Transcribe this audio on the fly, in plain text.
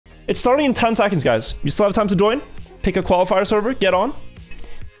It's starting in 10 seconds, guys. You still have time to join. Pick a qualifier server, get on.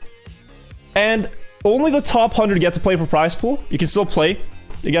 And only the top 100 get to play for prize pool. You can still play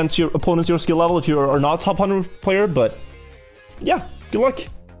against your opponents, your skill level, if you are not top 100 player, but yeah, good luck.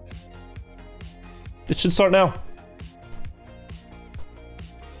 It should start now.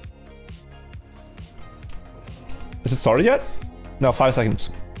 Is it started yet? No, 5 seconds.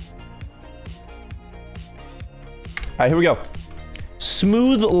 Alright, here we go.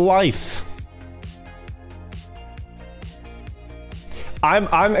 Smooth life.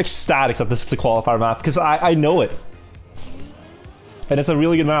 I'm ecstatic that this is a qualifier map because I know it. And it's a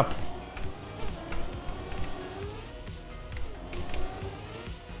really good map.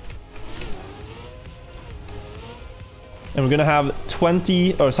 And we're gonna have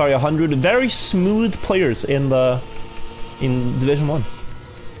 100 very smooth players in Division 1.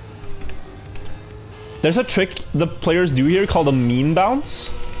 There's a trick the players do here called a mean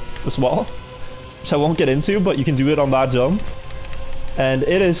bounce as well, which I won't get into, but you can do it on that jump. And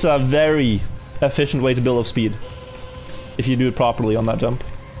it is a very efficient way to build up speed if you do it properly on that jump.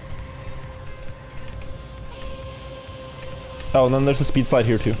 Oh, and then there's a speed slide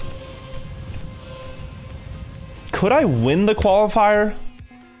here too. Could I win the qualifier?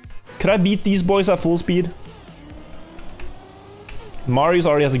 Could I beat these boys at full speed? Marius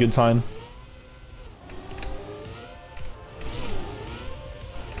already has a good time.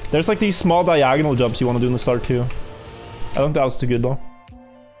 There's like these small diagonal jumps you want to do in the start too. I don't think that was too good though.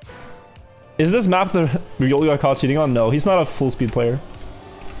 Is this map that Wirtual got caught cheating on? No, he's not a full speed player.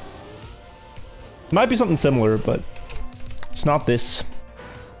 Might be something similar, but it's not this.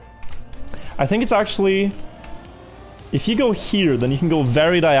 I think it's actually... If you go here, then you can go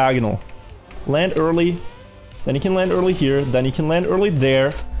very diagonal. Land early, then you can land early here, then you can land early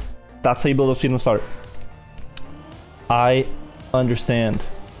there. That's how you build up speed in the start. I understand.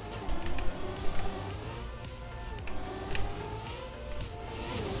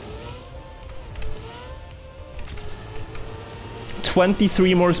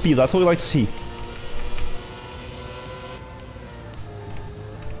 $23 more speed, that's what we like to see.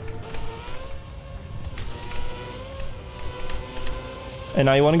 And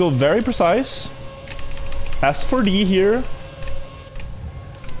now you want to go very precise. S4D here.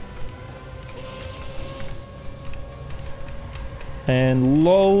 And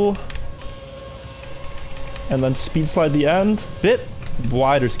low. And then speed slide the end. Bit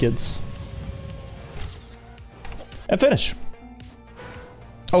wider skids. And finish.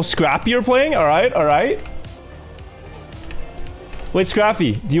 Oh, Scrappy you're playing? Alright, alright. Wait,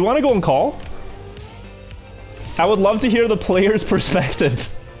 Scrappy, do you want to go and call? I would love to hear the player's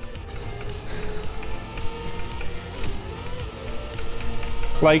perspective.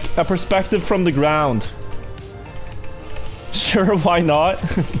 Like, a perspective from the ground. Sure, why not?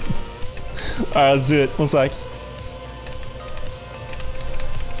 Alright, let's do it. 1 sec.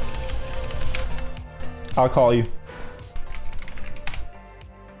 I'll call you.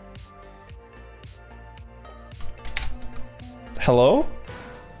 Hello?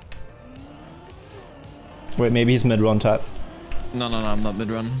 Wait, maybe he's mid-run, chat. No, I'm not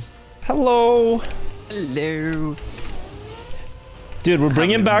mid-run. Hello! Hello! Dude, we're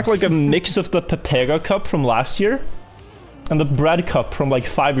bringing back like a mix of the Pepega Cup from last year and the Bread Cup from like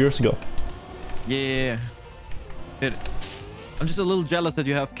 5 years ago. Yeah. Dude, I'm just a little jealous that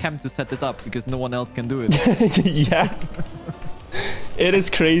you have Chem to set this up because no one else can do it. Yeah. It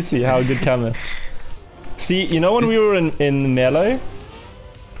is crazy how good Chem is. See, you know when we were in Melee?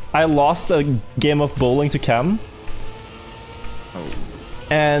 I lost a game of bowling to Chem. Oh.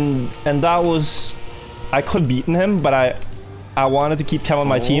 And that was... I could have beaten him, but I wanted to keep Chem on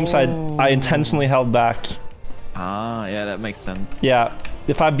my team, so I intentionally held back. Ah, yeah, that makes sense. Yeah,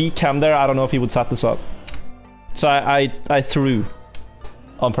 if I beat Chem there, I don't know if he would set this up. So I threw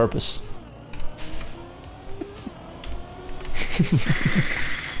on purpose.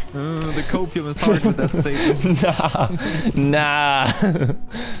 The copium is hard with that statement. Nah.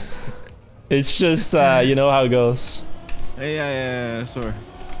 It's just, you know how it goes. Yeah, sure.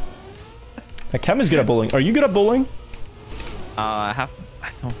 Chem is good at bowling. Are you good at bowling? I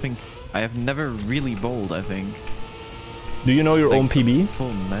don't think... I have never really bowled, I think. Do you know your own PB?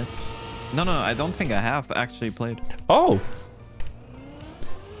 Full match? No, I don't think I have actually played. Oh.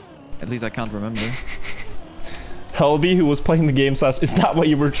 At least I can't remember. Helby, who was playing the game, says, "Is that why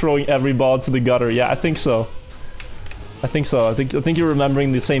you were throwing every ball to the gutter?" Yeah, I think so. I think you're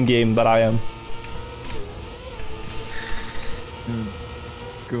remembering the same game that I am.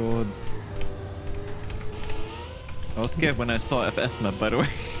 God. I was scared when I saw FS map, by the way.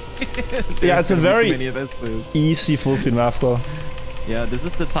 Yeah, it's a very easy full speed map though. Yeah, this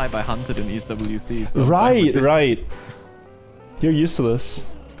is the type I hunted in East WC. So Right, right. You're used to this.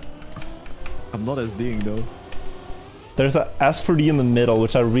 I'm not SDing though. There's a S4D in the middle,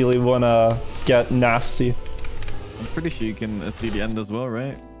 which I really wanna get nasty. I'm pretty sure you can SD the end as well,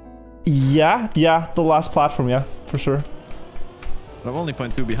 right? Yeah, the last platform, yeah, for sure. But I'm only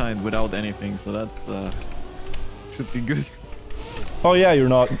 0.2 behind without anything, so that's should be good. Oh yeah, you're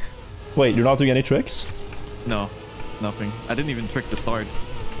not... Wait, you're not doing any tricks? No, nothing. I didn't even trick the start.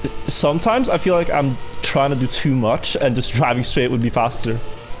 Sometimes I feel like I'm trying to do too much and just driving straight would be faster.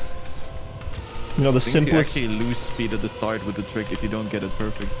 You know, the simplest... You actually lose speed at the start with the trick if you don't get it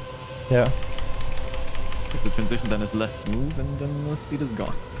perfect. Yeah. Because the transition then is less smooth and then the speed is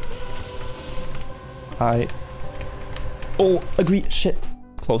gone. Oh, agree. Shit.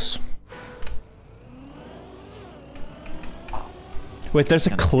 Close. Wait, there's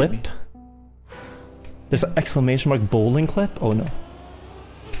a clip? There's an exclamation mark bowling clip? Oh no.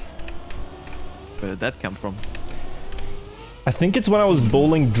 Where did that come from? I think it's when I was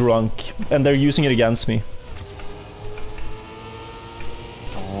bowling drunk and they're using it against me.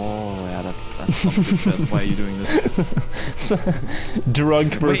 Oh yeah, that's something. Why are you doing this?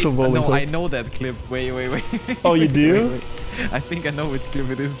 Drunk virtual bowling no, clip. I know that clip. Wait. Oh, you do? Wait. I think I know which clip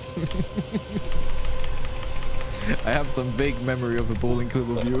it is. I have some vague memory of a bowling clip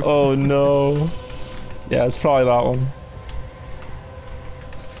of you. Oh no. Yeah, it's probably that one.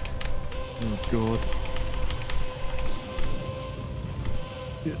 Oh god.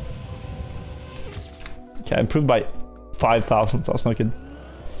 Okay, I improved by 5,000. That's not good.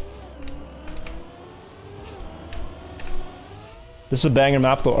 This is a banger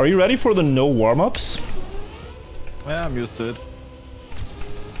map though. Are you ready for the no warm-ups? Yeah, I'm used to it.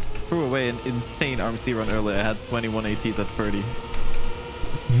 Threw away an insane RMC run earlier. I had 21 ATs at 30.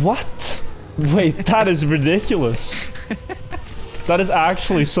 What? Wait, that is ridiculous. That is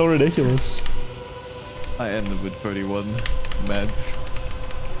actually so ridiculous. I ended with 31. Mad.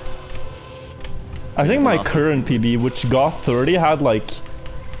 I think my current PB, which got 30, had like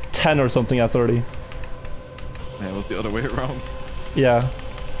 10 or something at 30. Yeah, it was the other way around. Yeah.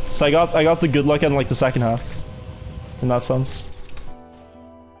 So I got the good luck in like the second half. In that sense.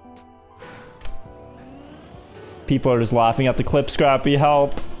 People are just laughing at the clip, Scrappy.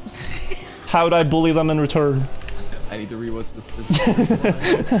 Help. How would I bully them in return? I need to rewatch this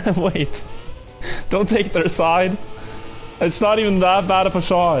clip. Wait. Don't take their side. It's not even that bad of a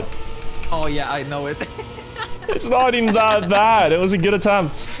shot. Oh yeah, I know it. It's not even that bad. It was a good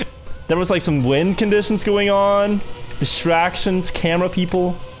attempt. There was like some wind conditions going on. Distractions, camera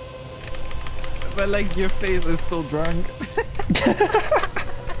people. But like your face is so drunk.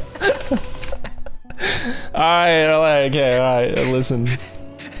 Alright, okay, alright, listen.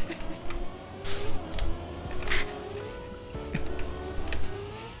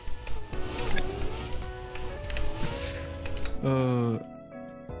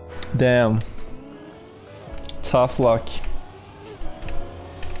 Damn. Tough luck.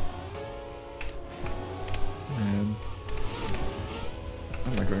 Man.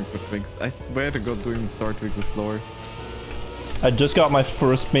 How am I going for twigs? I swear to god doing star twigs is slower. I just got my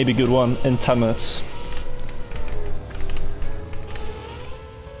first maybe good one in 10 minutes.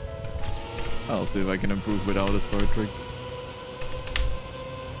 I'll see if I can improve without a star twig.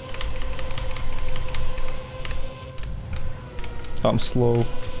 I'm slow.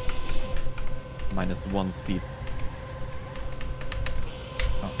 -1 speed.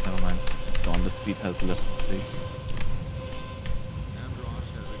 Oh, never mind. It's gone. The speed has left the station.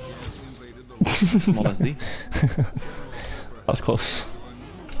 Small SD. That was close.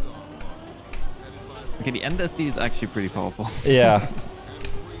 Okay, the end SD is actually pretty powerful. Yeah.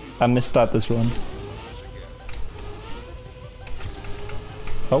 I missed that this run.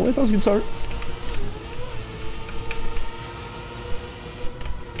 Oh wait, that was a good start.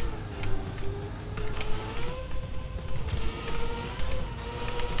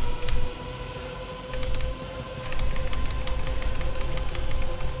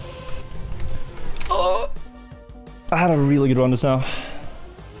 I had a really good run just now.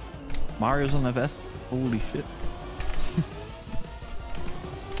 Mario's on FS? Holy shit.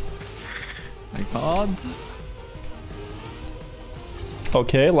 My god.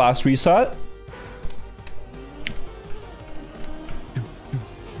 Okay, last reset.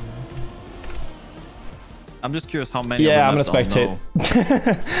 I'm just curious how many. Yeah, I'm gonna spectate.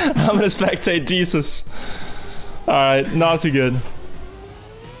 I'm gonna spectate, Jesus. Alright, not too good.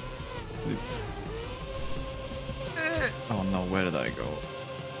 Oh no, where did I go?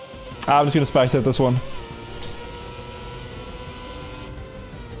 I'm just gonna spectate this one.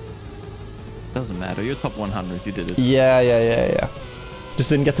 Doesn't matter, you're top 100, you did it. Yeah. Just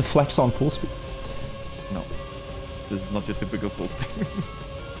didn't get to flex on full speed. No. This is not your typical full speed.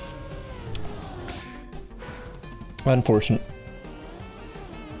 Unfortunate.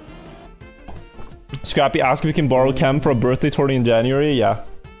 Scrappy asked if we can borrow Chem for a birthday tourney in January. Yeah.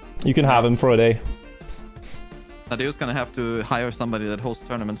 You can have him for a day. Nadeo's gonna have to hire somebody that hosts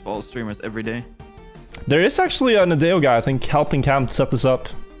tournaments for all streamers every day. There is actually a Nadeo guy, I think, helping Cam set this up.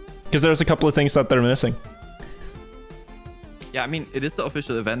 Because there's a couple of things that they're missing. Yeah, I mean, it is the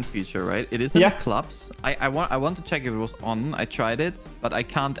official event feature, right? It is in the clubs. I want to check if it was on. I tried it, but I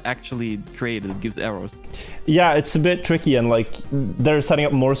can't actually create it. It gives errors. Yeah, it's a bit tricky, and like they're setting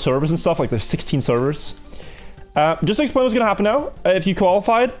up more servers and stuff. Like there's 16 servers. Just to explain what's gonna happen now. If you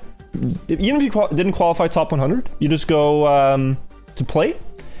qualified, even if you didn't qualify top 100, you just go to play,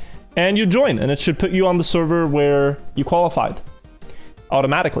 and you join, and it should put you on the server where you qualified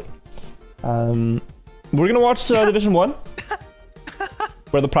automatically. We're gonna watch Division 1.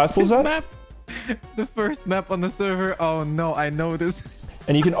 Where the prize pool's at? Map, the first map on the server. Oh no, I know this.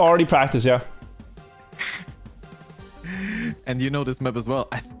 And you can already practice, yeah. And you know this map as well.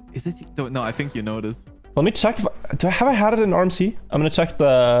 Is it? No, I think you know this. Let me check if have I had it in RMC? I'm gonna check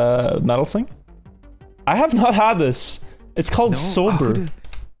the medal thing. I have not had this. It's called Sober.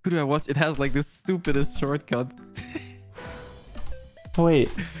 Who do I watch? It has like this stupidest shortcut. Wait,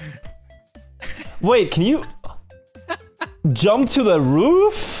 can you jump to the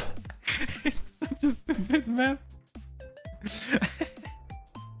roof? It's such a stupid map.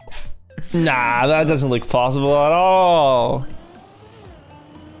 Nah, that doesn't look possible at all.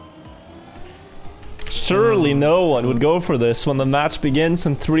 Surely no one would go for this when the match begins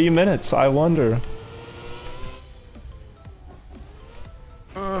in 3 minutes, I wonder.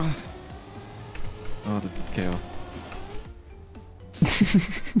 Oh, this is chaos.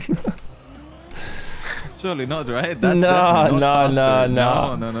 Surely not, right? That's no.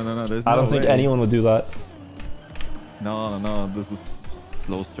 I don't think anyone would do that. No. This is just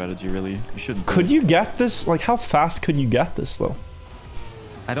slow strategy, really. You shouldn't. Could you get this? Like, how fast could you get this, though?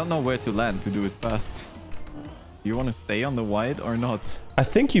 I don't know where to land to do it fast. You want to stay on the wide or not? I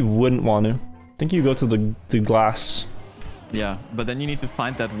think you wouldn't want to. I think you go to the glass. Yeah, but then you need to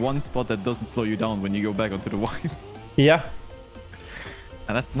find that one spot that doesn't slow you down when you go back onto the wide. Yeah.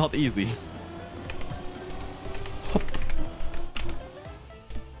 And that's not easy.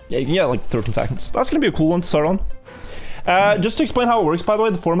 Yeah, you can get like 13 seconds. That's gonna be a cool one to start on. Just to explain how it works, by the way,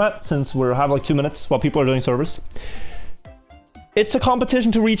 the format, since we have like 2 minutes while people are doing servers. It's a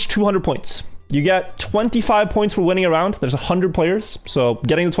competition to reach 200 points. You get 25 points for winning a round. There's 100 players, so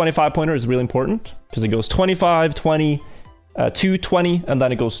getting the 25 pointer is really important because it goes 25, 20, 2, 20, and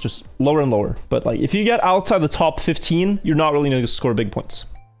then it goes just lower and lower. But like if you get outside the top 15, you're not really going to score big points.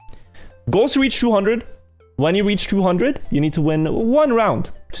 Goals to reach 200. When you reach 200, you need to win 1 round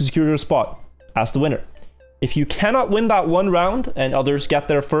to secure your spot as the winner. If you cannot win that 1 round and others get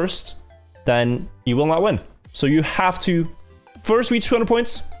there first, then you will not win. So you have to first reach 200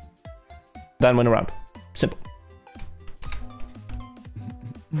 points, then win a round. Simple.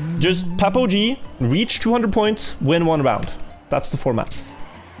 Just PepOG, reach 200 points, win 1 round. That's the format.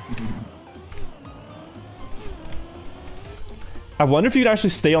 I wonder if you could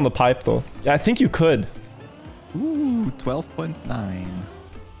actually stay on the pipe, though. I think you could. Ooh, 12.9.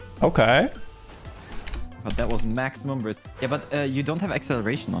 Okay. But that was maximum burst. Yeah, but you don't have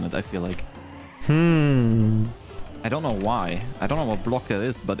acceleration on it, I feel like. I don't know why. I don't know what block that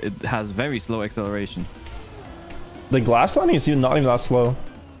is, but it has very slow acceleration. The glass landing is not even that slow.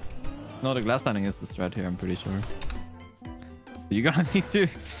 No, the glass landing is the strat here, I'm pretty sure. You're gonna need to...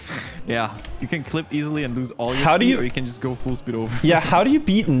 Yeah, you can clip easily and lose all your speed, or you can just go full speed over. Yeah, how do you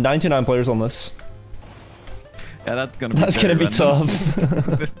beat 99 players on this? Yeah, that's gonna be tough.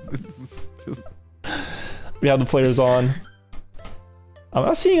 Just... We have the players on. I'm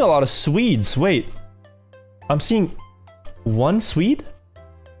not seeing a lot of Swedes. Wait. I'm seeing 1 Swede?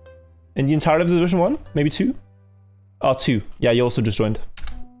 In the entirety of the Division 1? Maybe 2? Oh, 2. Yeah, you also just joined.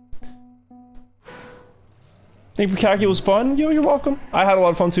 Thank you for Kaki, it was fun. Yo, you're welcome. I had a lot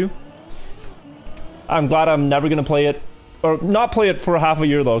of fun too. I'm glad I'm never gonna play it. Or not play it for half a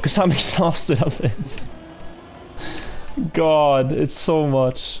year though, because I'm exhausted of it. God, it's so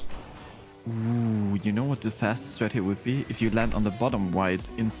much. Ooh, you know what the fastest strat here would be? If you land on the bottom wide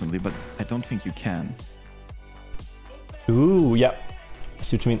instantly, but I don't think you can. Ooh, yeah. I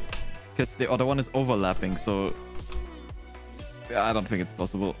see what you mean. Because the other one is overlapping, so... I don't think it's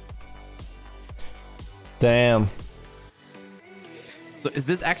possible. Damn. So is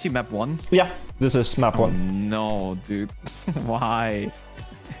this actually map 1? Yeah, this is map 1. No, dude. Why?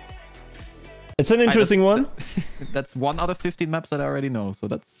 It's an interesting one. That's 1 out of 15 maps that I already know, so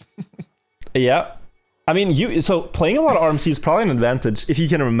that's... Yeah. I mean, so playing a lot of RMC is probably an advantage if you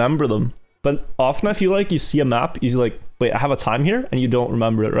can remember them. But often I feel like you see a map, you're like, wait, I have a time here, and you don't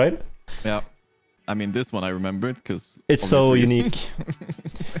remember it, right? Yeah. I mean, this one I remembered because... It's so unique.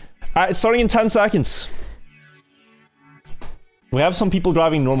 All right, starting in 10 seconds. We have some people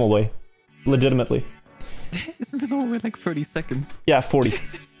driving normal way. Legitimately. Isn't the normal way like 30 seconds? Yeah, 40.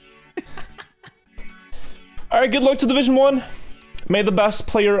 All right, good luck to Division 1. May the best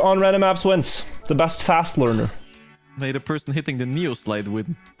player on random maps wins. The best fast learner. May the person hitting the Neo slide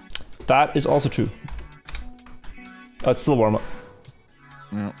win. That is also true. Oh, it's still warm up.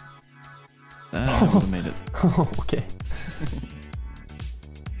 Yeah. I would have made it. Okay.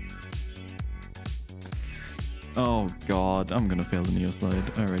 Oh god, I'm gonna fail the Neo slide.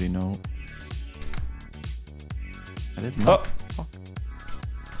 I already know. I didn't know. Oh.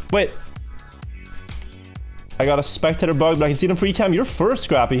 Wait. I got a spectator bug, but I can see it in free cam. You're first,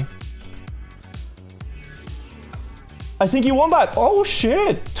 Scrappy. I think you won that. Oh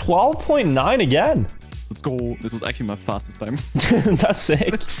shit. 12.9 again. Let's go. This was actually my fastest time. That's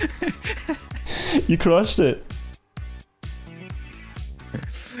sick. You crushed it.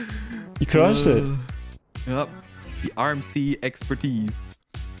 You crushed it. Yep. The RMC expertise.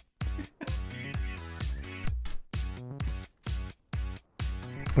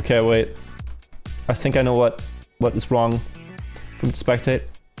 Okay, wait. I think I know what is wrong from spectate.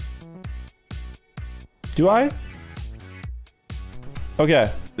 Do I? Okay.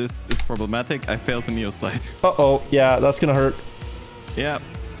 This is problematic. I failed the Neo slide. Uh-oh. Yeah, that's gonna hurt. Yeah.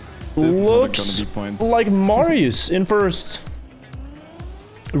 Looks like Marius in first.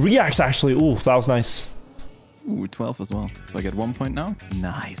 Reacts actually. Ooh, that was nice. Ooh, 12 as well. So I get 1 point now?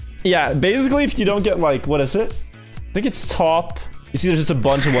 Nice. Yeah, basically if you don't get like, what is it? I think it's top... You see there's just a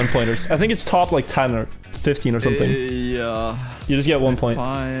bunch of 1-pointers. I think it's top like 10 or 15 or something. Yeah. You just get 1 point.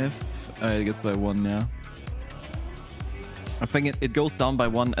 5. It gets by 1 now. I think it goes down by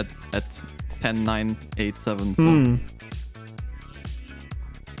 1 at 10, 9, 8, 7. So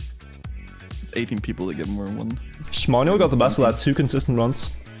it's 18 people that get more than 1. Schmonio got the best of that. 2 consistent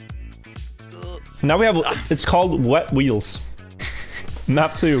runs. Now we have... It's called Wet Wheels.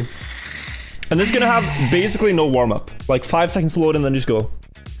 Map 2. And this is gonna have basically no warm-up. Like 5 seconds to load and then just go.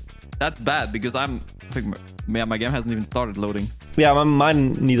 That's bad because I think my game hasn't even started loading. Yeah,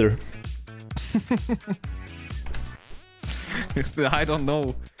 mine neither. I don't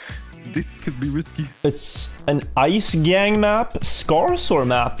know. This could be risky. It's an Ice Gang map, Scarsor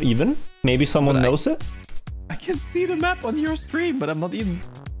map even. Maybe someone knows it. I can see the map on your stream, but I'm not in.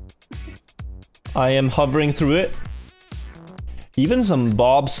 I am hovering through it. Even some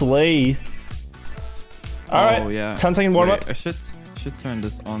bobsleigh. Alright, yeah. 10-second warm-up. I should turn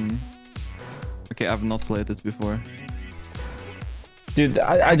this on. Okay, I've not played this before. Dude,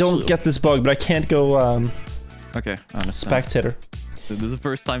 I don't get this bug, but I can't go okay, I understand. Spectator. So this is the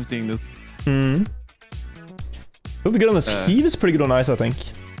first time seeing this. It'll be good on this. Heave is pretty good on ice, I think.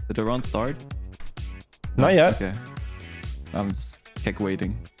 Did the round start? Not yet. Okay. I'm just kept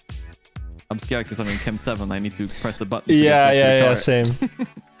waiting. I'm scared because I'm in Chem 7. I need to press the button. Yeah, same.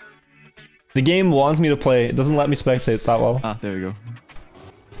 The game wants me to play. It doesn't let me spectate that well. Ah, there we go.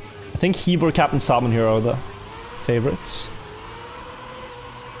 I think Heave or Captain Salmon here are the favorites.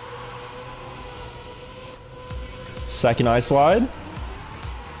 Second ice slide.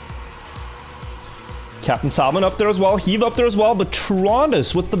 Captain Salmon up there as well. Heave up there as well. But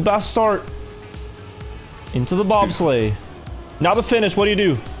Trondis with the best start. Into the bobsleigh. Now the finish. What do you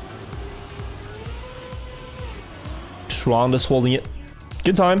do? Trondis holding it.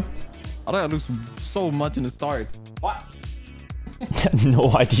 Good time. I thought I lose so much in the start. What?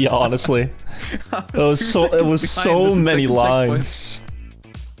 No idea, honestly. It was so many lines.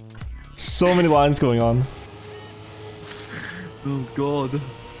 So many lines going on. Oh god.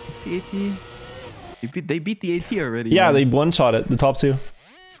 It's the AT. They beat the AT already. Yeah, they one-shot it, the top 2.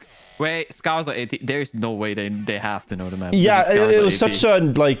 Wait, Scars are AT. There's no way they have to know the map. Yeah, it was such a,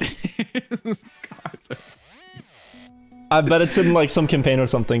 like... Scars I bet it's in like some campaign or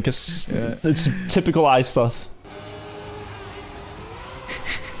something, because it's typical ice stuff.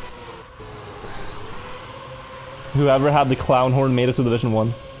 Whoever had the clown horn made it to Division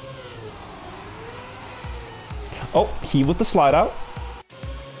 1. Oh, he with the slide out.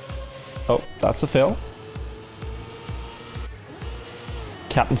 Oh, that's a fail.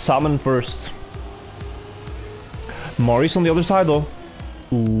 Captain Salmon first. Maurice on the other side though.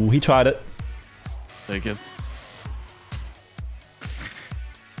 Ooh, he tried it. Take it.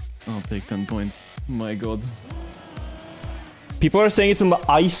 I'll take 10 points. My god. People are saying it's in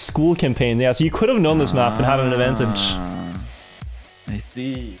the Ice School campaign. Yeah, so you could have known this map and had an advantage. I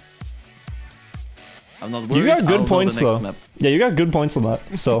see. I'm not worried. You got good points though. Map. Yeah, you got good points on that.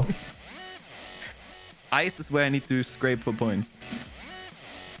 So. Ice is where I need to scrape for points.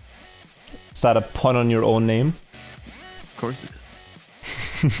 Is that a pun on your own name? Of course it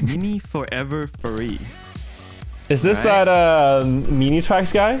is. Mini Forever Free. Is this that Mini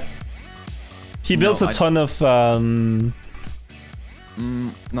Tracks guy? He builds a ton of no.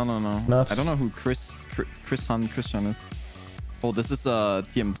 maps. I don't know who Christian is. Oh, this is a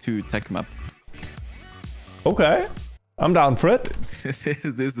TM2 tech map. Okay. I'm down for it.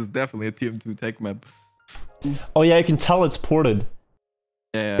 This is definitely a TM2 tech map. Oh yeah, you can tell it's ported.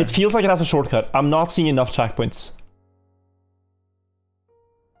 Yeah. It feels like it has a shortcut. I'm not seeing enough checkpoints.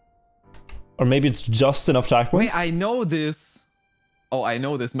 Or maybe it's just enough checkpoints. Wait, I know this. Oh, I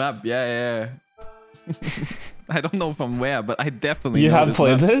know this map. Yeah. I don't know from where, but I definitely know this map.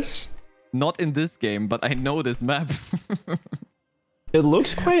 You have played this? Not in this game, but I know this map. It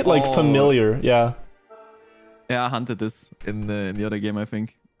looks quite like familiar, yeah. Yeah, I hunted this in the other game, I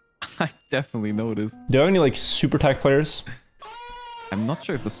think. I definitely know this. There are any like super tech players? I'm not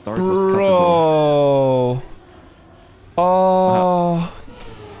sure if the start was cuttable. Oh.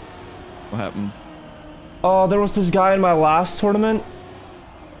 What happened? Oh, there was this guy in my last tournament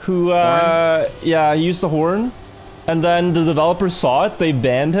who, yeah, he used the horn. And then the developers saw it, they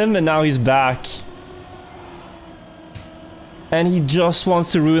banned him, and now he's back. And he just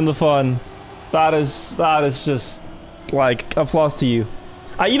wants to ruin the fun. That is just, like, applause to you.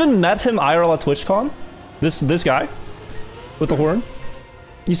 I even met him IRL at TwitchCon. This guy. With the horn.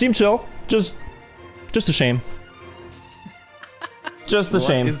 He seemed chill. Just a shame. Just a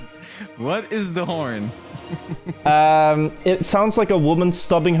shame. What is the horn? It sounds like a woman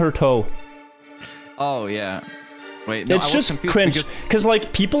stubbing her toe. Oh, yeah. Wait, no, it's just cringe. Because,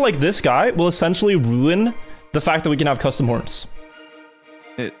 like, people like this guy will essentially ruin the fact that we can have custom horns.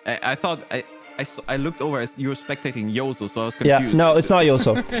 I thought... I looked over as you were spectating Yoso, so I was confused. Yeah, no, it's not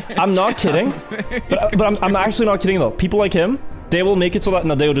Yoso. I'm not kidding. But I'm actually not kidding, though. People like him, they will make it so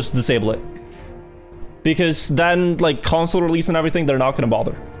that they will just disable it. Because then, like, console release and everything, they're not going to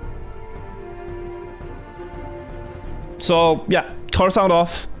bother. So, yeah, car sound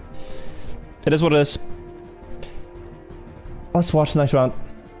off. It is what it is. Let's watch the next round.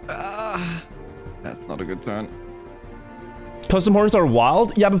 That's not a good turn. Custom horns are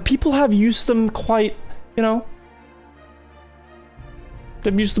wild? Yeah, but people have used them quite, you know...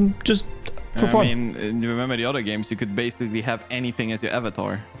 They've used them just for fun. I mean, you remember the other games, you could basically have anything as your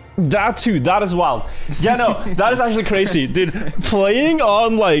avatar. That too, that is wild. Yeah, no, that is actually crazy. Dude, playing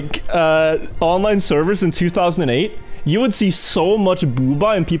on, like, online servers in 2008, you would see so much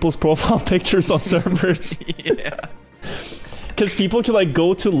booba in people's profile pictures on servers. Yeah. Because people could, like,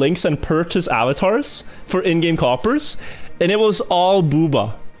 go to links and purchase avatars for in-game coppers, and it was all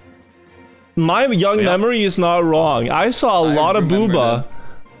booba. My young memory is not wrong. I saw a lot of booba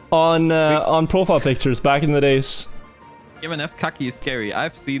on profile pictures back in the days. Even if Kaki is scary,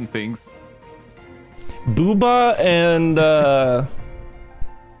 I've seen things. Booba and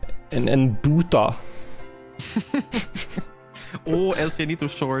Buta. Oh, El Cienito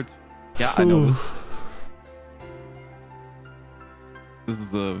short. Yeah, I know this. This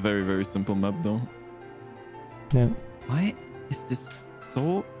is a very, very simple map, though. Yeah. Why is this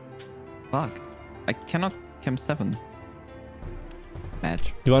so fucked? I cannot Chem 7. Match.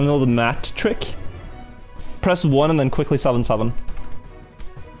 Do you want to know the mat trick? Press 1 and then quickly 7-7.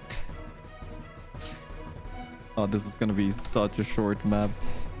 Oh, this is gonna be such a short map.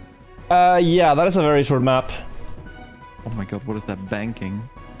 Yeah, that is a very short map. Oh my god, what is that banking?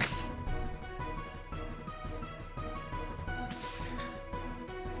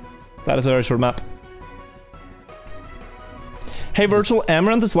 That is a very short map. Hey, Virtual,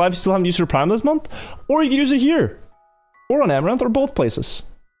 Amaranth is live. You still haven't used your Prime this month? Or you can use it here. Or on Amaranth, or both places.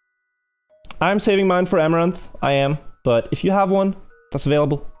 I'm saving mine for Amaranth. I am. But if you have one that's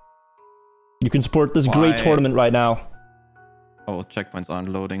available, you can support this great tournament right now. Oh, checkpoints aren't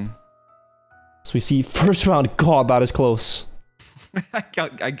loading. So we see first round. God, that is close. This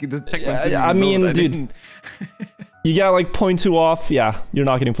checkpoints I mean, dude. You got like 0.2 off. Yeah, you're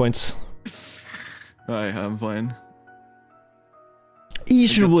not getting points. I'm fine.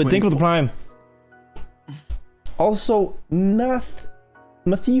 Isherwood, thank you for the Prime. Also,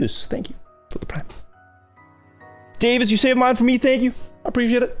 Matthews, thank you for the Prime. Davis, you saved mine for me, thank you. I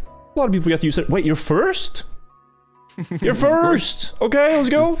appreciate it. A lot of people forget to use it. Wait, you're first? You're first! Okay, let's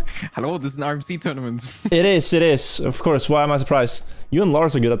go. Hello, this is an RMC tournament. It is, of course. Why am I surprised? You and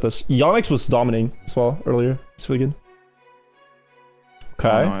Lars are good at this. Yonix was dominating as well earlier. It's really good. Okay.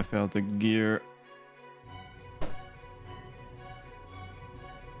 Oh, no, I failed the gear.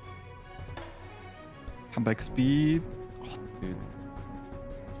 Comeback speed. Oh, dude.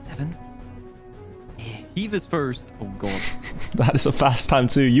 7th? Yeah, heave is first. Oh, God. That is a fast time,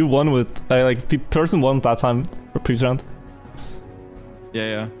 too. You won with... like, the person won that time for previous round.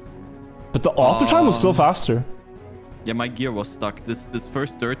 Yeah. But the after time was still faster. Yeah, my gear was stuck. This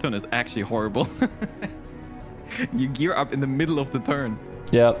first dirt turn is actually horrible. You gear up in the middle of the turn.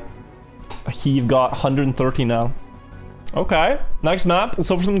 Yeah. Heave got 130 now. Okay. Next map. Let's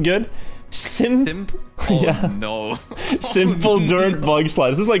hope for something good. Oh, yeah. no. Simple dirt bug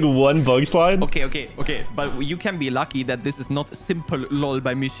slide. Is this like one bug slide? Okay. But you can be lucky that this is not simple lol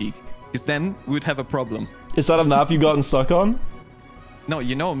by Mishik. Because then we'd have a problem. Is that a map you've gotten stuck on? No,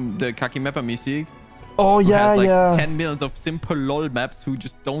 you know the Kakimappa Mishik? Oh, yeah, has, yeah. 10 millions of simple lol maps who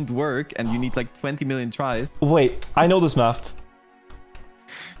just don't work and you need like 20 million tries. Wait, I know this map.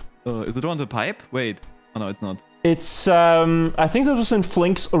 Is it on the pipe? Wait. Oh, no, it's not. It's, I think that was in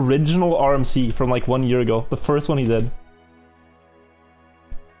Flink's original RMC from like 1 year ago. The first one he did.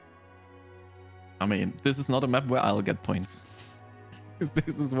 I mean, this is not a map where I'll get points.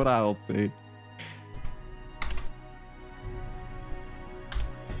 This is what I'll say.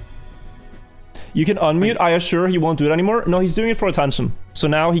 You can unmute. I assure he won't do it anymore. No, he's doing it for attention. So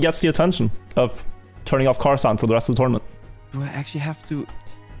now he gets the attention of turning off car sound for the rest of the tournament. Do I actually have to...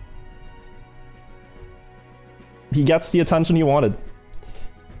 He gets the attention he wanted.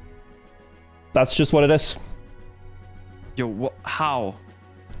 That's just what it is. Yo, how?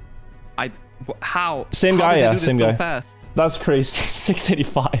 How? Same how guy, did yeah, they do this same so guy. Fast? That's crazy.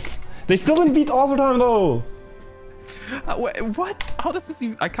 685. They still didn't beat Overtime though. What? How does this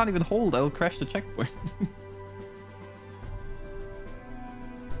even... I can't even hold. I'll crash the checkpoint.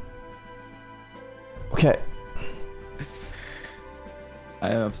 Okay. I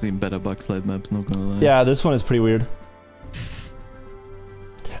have seen better bug slide maps, not gonna lie. Yeah, this one is pretty weird.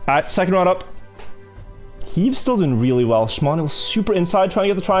 Alright, second round up. Heave's still doing really well. Shimano super inside, trying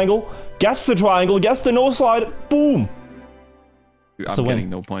to get the triangle. Gets the triangle, gets the no slide. Boom! Dude, I'm getting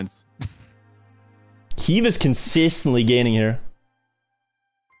no points. Heave is consistently gaining here.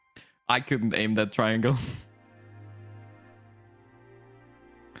 I couldn't aim that triangle.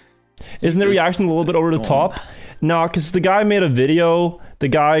 Isn't the reaction a little bit over the top? No, because the guy made a video. The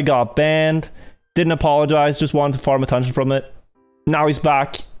guy got banned. Didn't apologize. Just wanted to farm attention from it. Now he's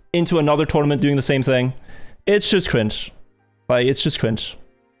back into another tournament doing the same thing. It's just cringe. Like, it's just cringe.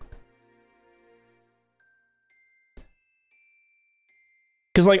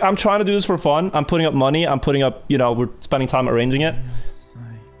 Because, like, I'm trying to do this for fun. I'm putting up money. I'm putting up, you know, we're spending time arranging it.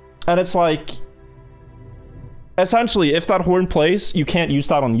 And it's like... Essentially, if that horn plays, you can't use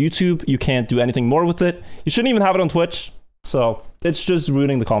that on YouTube. You can't do anything more with it. You shouldn't even have it on Twitch. So, it's just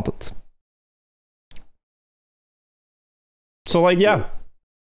ruining the content. So, like, yeah.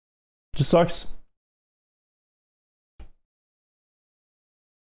 Just sucks.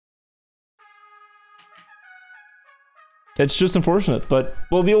 It's just unfortunate, but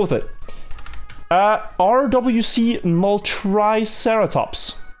we'll deal with it. RWC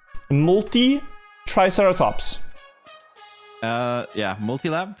Multriceratops. Multi-Triceratops. Yeah,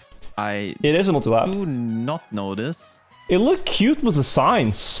 multi-lab. It is a multi-lab. Do not know this. It looked cute with the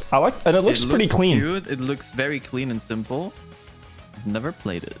signs. I like, and it looks pretty clean. Cute. It looks very clean and simple. I've never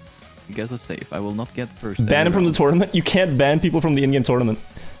played it. You guys are safe. I will not get first. Ban him from the tournament. You can't ban people from the in-game tournament.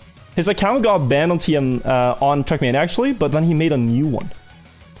 His account got banned on TM on Trackmania actually, but then he made a new one.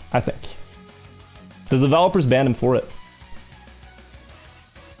 I think the developers banned him for it.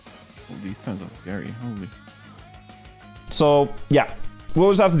 Oh, these turns are scary. Holy. So yeah,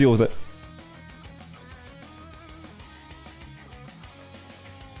 we'll just have to deal with it.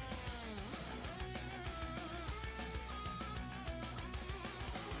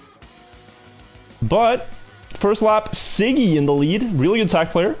 But first lap, Siggy in the lead. Really good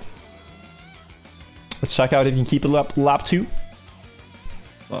tech player. Let's check out if he can keep it up lap 2.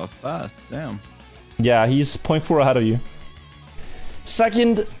 Well, fast. Damn. Yeah, he's 0.4 ahead of you.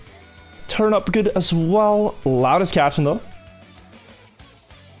 Second, turn up good as well. Loudest catching though.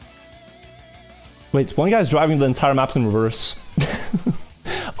 Wait, one guy's driving the entire map in reverse.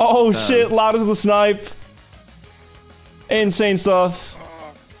 Oh shit, loudest the snipe. Insane stuff.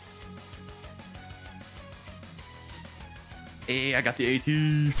 Hey, I got the AT.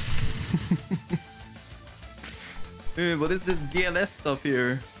 Dude, what is this GLS stuff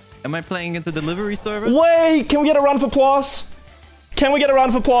here? Am I playing into delivery service? Wait, can we get a round of applause? Can we get a round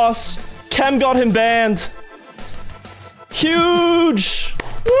of applause? Chem got him banned. Huge!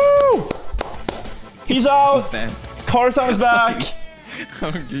 Woo! He's out. Car sound's back.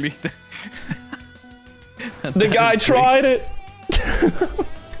 Ugly. The guy tried it.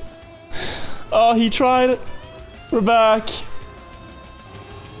 Oh, he tried it. We're back.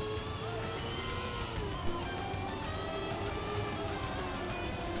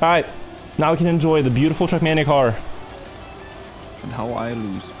 Alright, now we can enjoy the beautiful Trackmania car. And how I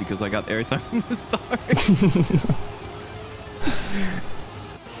lose, because I got airtime in the start.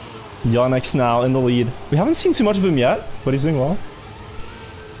 Yannick's now in the lead. We haven't seen too much of him yet, but he's doing well.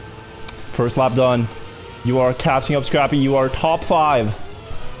 First lap done. You are catching up, Scrappy. You are top 5.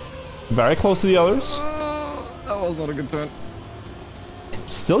 Very close to the others. That was not a good turn.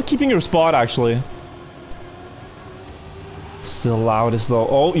 Still keeping your spot, actually. Still loudest, though.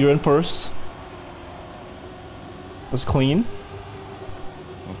 Oh, you're in first. That's clean.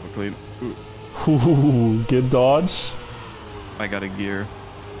 Also clean. Ooh, good dodge. I got a gear.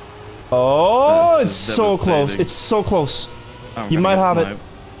 Oh, it's so close. It's so close. You might have it.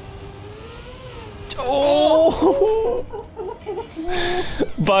 Oh!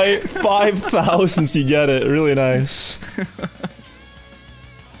 By 5,000s you get it. Really nice.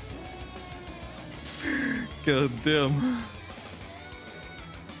 God damn.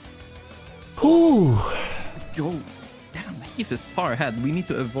 Whew. Go. Damn, Heath is far ahead. We need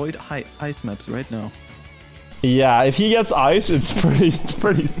to avoid high ice maps right now. Yeah, if he gets ice, it's pretty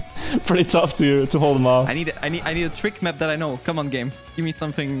tough to hold him off. I need a trick map that I know. Come on, game. Give me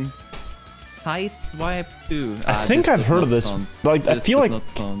something. Side swipe too. I think I've heard of this. Like, I feel like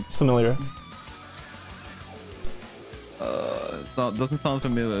it's familiar. Doesn't sound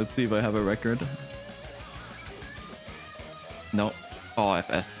familiar. Let's see if I have a record. No. Oh,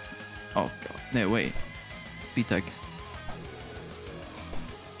 FS. Oh god. No, wait. Speed tag.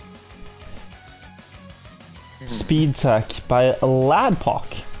 Speed Tech by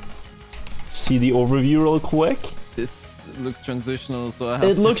Ladpock. See the overview real quick. This looks transitional, so I have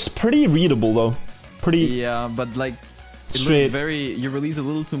it looks pretty readable though. Pretty. Yeah, but like it straight. Looks very. You release a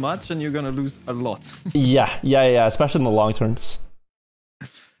little too much, and you're gonna lose a lot. yeah. Especially in the long turns.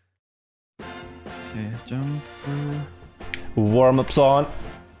 Okay, jump. Warm ups on.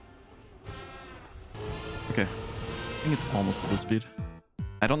 Okay, I think it's almost full speed.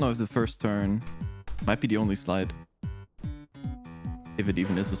 I don't know if the first turn might be the only slide. If it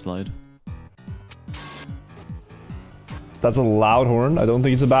even is a slide. That's a loud horn. I don't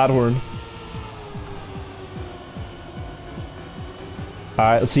think it's a bad horn.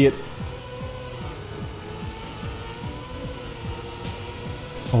 Alright, let's see it.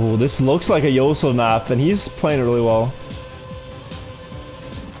 Oh, this looks like a Yoso map, and he's playing it really well.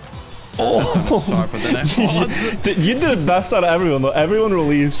 Oh, sharper than I thought. You did it best out of everyone, though. Everyone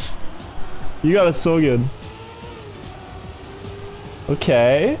released. You got it so good.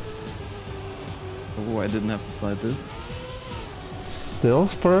 Okay. Oh, I didn't have to slide this. Still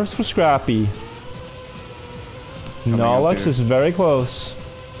first for Scrappy. Nolex is very close.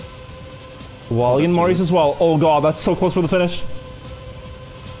 Wally and Marius as well. Oh god, that's so close for the finish.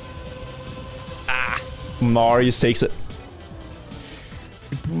 Ah, Marius takes it.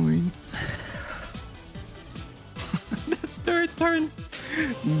 Points. The third turn.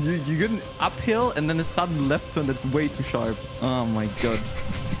 You get an uphill and then a sudden left turn that's way too sharp. Oh my god.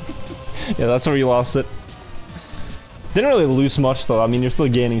 Yeah, that's where you lost it. Didn't really lose much though. I mean, you're still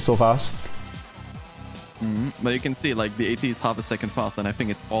gaining so fast. But you can see like the AT is half a second fast, and I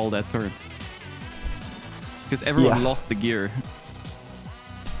think it's all that turn. Because everyone lost the gear.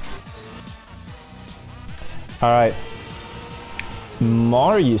 Alright.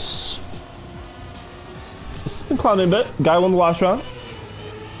 Marius. This has been climbing a bit. Guy won the last round.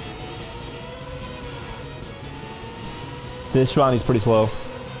 This round he's pretty slow.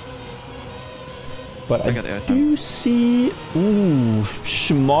 But I do see... Ooh,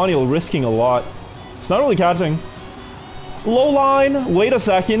 Shimaniel risking a lot. It's not really catching. Low line. Wait a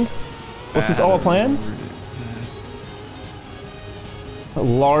second. Was this all a plan?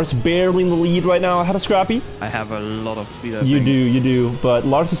 Lars barely in the lead right now. Ahead of Scrappy. I have a lot of speed. You do. But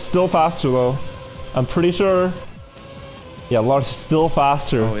Lars is still faster though. I'm pretty sure. Yeah, Lars is still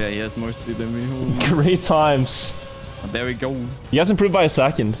faster. Oh yeah, he has more speed than me. Great times. There we go. He has improved by a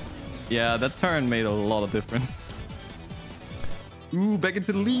second. Yeah, that turn made a lot of difference. Ooh, back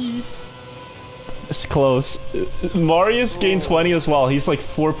into the lead. It's close. Marius gained 20 as well. He's like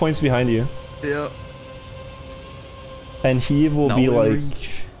 4 points behind you. Yeah. And he will be like...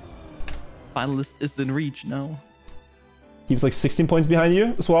 Reach. Finalist is in reach now. He's like 16 points behind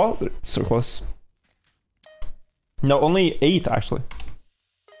you as well. So close. No, only 8 actually.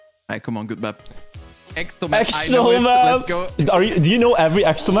 Alright, come on, good map. Exto map. Exto map. Let's go. Do you know every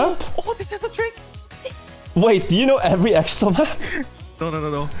Exto map? Oh, this has a trick. Wait, do you know every Exto map?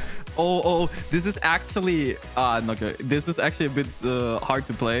 No. Oh, this is actually not good. This is actually a bit hard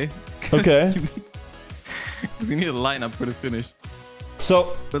to play. Okay. Because you need a lineup for the finish.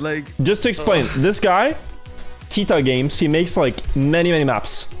 So, but like, just to explain, this guy, Tita Games, he makes like many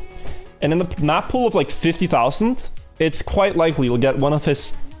maps. And in the map pool of like 50,000, it's quite likely you'll get one of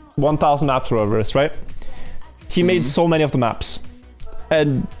his 1,000 maps or whatever it is, right? He made so many of the maps.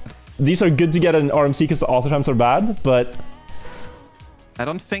 And these are good to get in RMC because the auto times are bad, but... I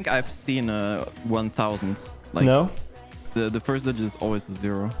don't think I've seen a 1,000. Like, no? The first digit is always a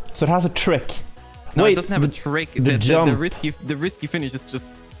 0. So it has a trick. No, wait, it doesn't have a trick. The jump. The risky finish is just...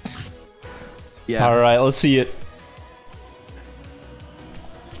 yeah. Alright, let's see it.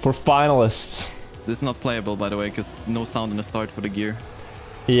 For finalists. This is not playable, by the way, because no sound in the start for the gear.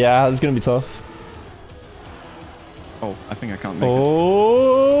 Yeah, it's gonna be tough. Oh, I think I can't make it.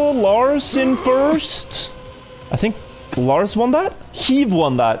 Oh, Lars in first. I think Lars won that? Heave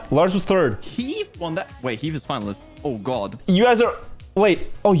won that. Lars was third. Heave won that? Wait, Heave is finalist. Oh, God. You guys are... Wait.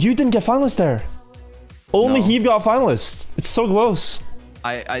 Oh, you didn't get finalist there. Only No. Heave got finalist. It's so close.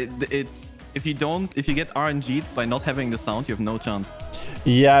 It's... If you get RNG'd by not having the sound, you have no chance.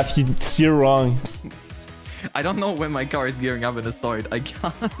 Yeah, if you steer wrong. I don't know when my car is gearing up in the start. I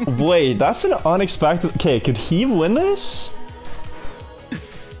can't. Wait, that's an unexpected... Okay, could he win this?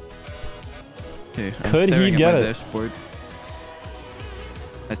 Okay, Could he get it? Dashboard.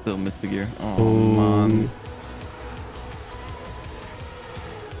 I still missed the gear. Oh, man.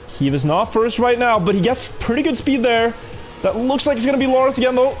 He was not first right now, but he gets pretty good speed there. That looks like it's gonna be Lars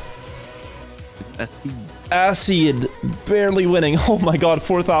again, though. It's Acid. Acid, barely winning. Oh my god,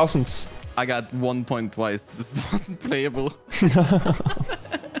 4,000s. I got 1 point twice. This wasn't playable.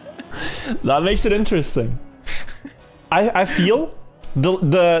 That makes it interesting. I feel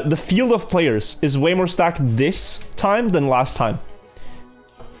the field of players is way more stacked this time than last time.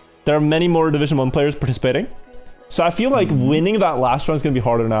 There are many more Division 1 players participating. So I feel like winning that last round is going to be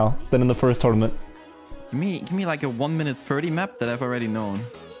harder now than in the first tournament. Give me like a 1 minute 30 map that I've already known.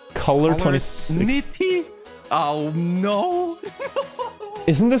 Color 26. Nitty? Oh no.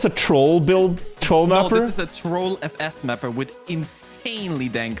 Isn't this a troll mapper? No, this is a troll FS mapper with insanely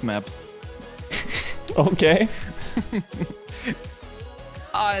dank maps. Okay.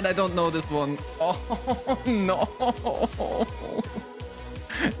 And I don't know this one. Oh no.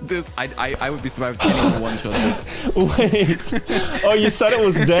 This I would be surprised if anyone one shot this. Wait. Oh, you said it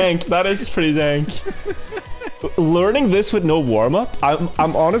was dank. That is pretty dank. Learning this with no warm-up,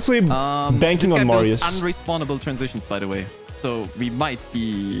 I'm honestly banking on Marius. Unrespawnable transitions, by the way. So we might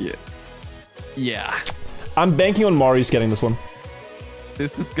be... Yeah. I'm banking on Marius getting this one.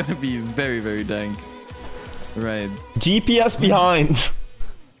 This is gonna be very dank. Right. GPS behind.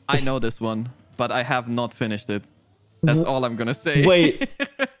 I know this one, but I have not finished it. That's all I'm gonna say. Wait.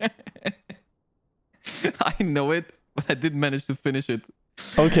 I know it, but I did manage to finish it.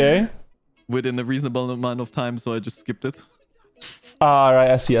 Okay. Within a reasonable amount of time, so I just skipped it. Alright,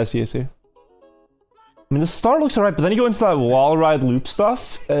 I see. I mean, the start looks alright, but then you go into that wall ride loop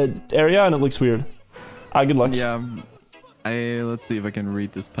stuff area, and it looks weird. Good luck. Yeah. Let's see if I can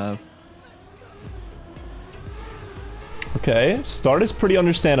read this path. Okay, start is pretty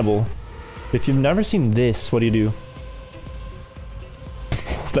understandable. If you've never seen this, what do you do?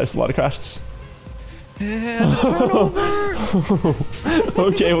 There's a lot of crashes.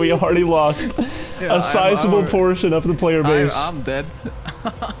 Okay, we already lost a sizable portion of the player base. I'm dead.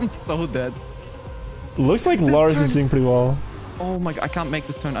 I'm so dead. Looks like Lars is doing pretty well. Oh my god, I can't make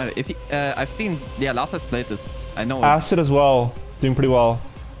this turn either. If I've seen, yeah, Lars has played this. I know. Acid as well, doing pretty well.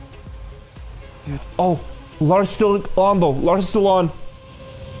 Dude. Oh, Lars still on though. Lars is still on.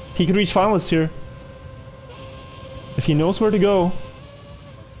 He could reach finalists here if he knows where to go.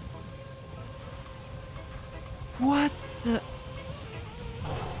 What the?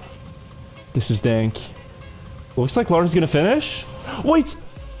 This is dank. Looks like Lars is gonna finish. Wait!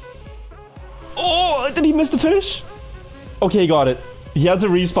 Oh, did he miss the finish? Okay, he got it. He had to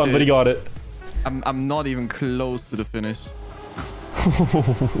respawn, but he got it. I'm not even close to the finish.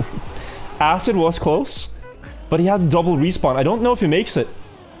 Acid was close, but he had double respawn. I don't know if he makes it.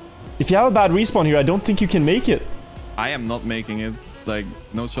 If you have a bad respawn here, I don't think you can make it. I am not making it. Like,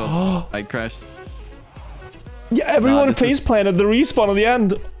 no shot. I crashed. Yeah, everyone face planted the respawn at the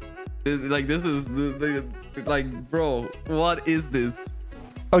end. Like, this is like, bro, what is this?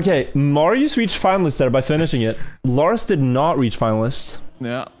 Okay, Marius reached finalist there by finishing it. Lars did not reach finalist.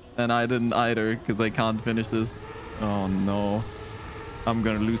 Yeah, and I didn't either because I can't finish this. Oh no, I'm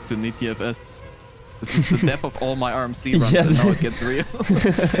gonna lose to NittyFS. This is the death of all my RMC runs, and now it gets real.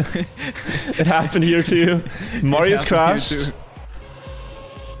 It happened here too. Marius crashed.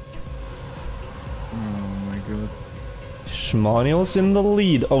 Schmaniel's in the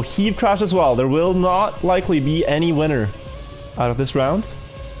lead. Oh, Heave crashed as well. There will not likely be any winner out of this round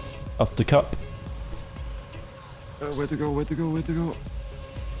of the cup. Where to go? Where to go? Where to go?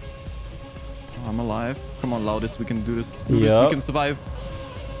 Oh, I'm alive. Come on, loudest. We can do this. We can survive.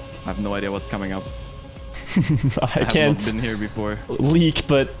 I have no idea what's coming up. I can't not been here before. Leak,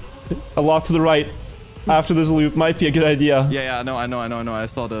 but a lot to the right after this loop might be a good idea. Yeah, I know. I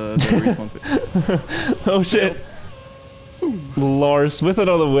saw the respawn. Oh shit. Lars with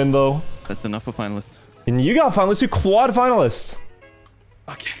another win though. That's enough for finalists. And you got finalists, you quad finalists.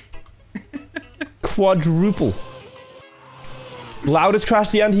 Okay. Quadruple. Loudest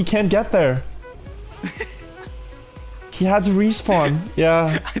crashed the end, he can't get there. He had to respawn.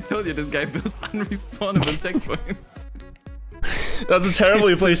 Yeah. I told you this guy builds unrespawnable checkpoints. That's a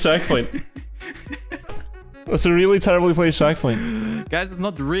terribly placed checkpoint. That's a really terribly placed checkpoint. Guys, it's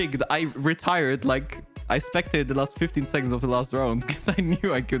not rigged. I retired, like, I spectated the last 15 seconds of the last round because I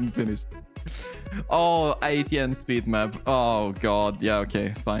knew I couldn't finish. Oh, ATN speed map. Oh, God. Yeah,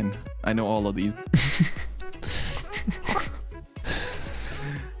 okay, fine. I know all of these.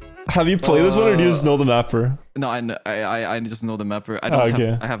 Have you played this one or do you just know the mapper? No, I just know the mapper.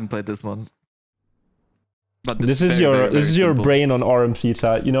 I haven't played this one. But this is your brain on RMC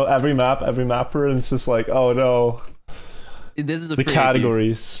chat. You know every map, every mapper, and it's just like, oh no. This is the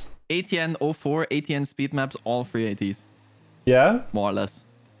categories. ATN 04, ATN speed maps, all free ATs. Yeah? More or less.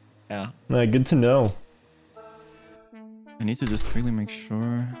 Yeah. Good to know. I need to just really make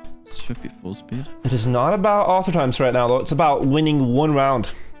sure this should be full speed. It is not about auto times right now though. It's about winning one round.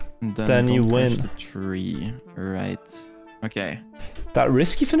 And then you win. The tree. Right. Okay. That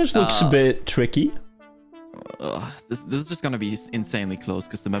risky finish looks a bit tricky. This is just gonna be insanely close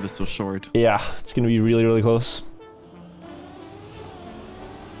because the map is so short. Yeah, it's gonna be really, really close.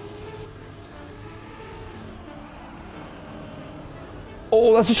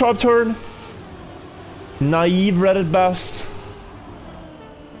 Oh, that's a sharp turn. Naive read it best.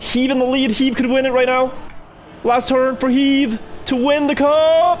 Heave in the lead. Heave could win it right now. Last turn for Heave to win the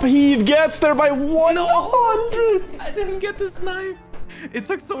cup. Heave gets there by 100th. No, I didn't get this snipe. It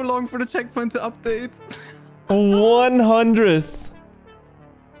took so long for the checkpoint to update. 100th.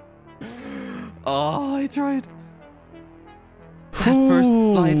 Oh, I tried. That first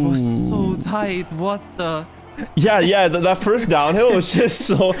slide was so tight. What the? Yeah, that first downhill was just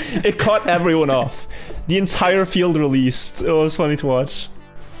so... It caught everyone off. The entire field released. It was funny to watch.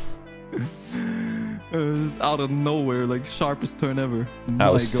 It was out of nowhere, like sharpest turn ever. I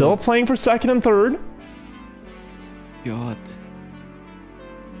was still playing for second and third. God.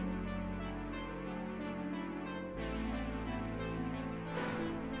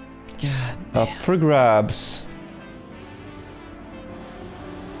 Up for grabs.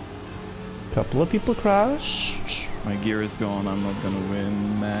 Couple of people crashed. My gear is gone. I'm not gonna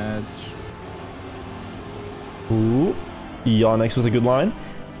win match. Ooh. Yonex with a good line.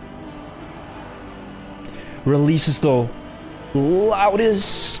 Releases though.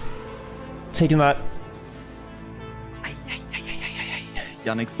 Loudest. Taking that.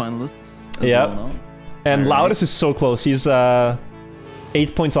 Yannick's finalists. Yeah. Well, and Loudest is so close. He's 8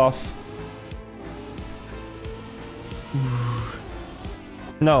 points off.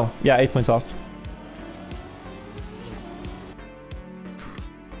 No, yeah, 8 points off.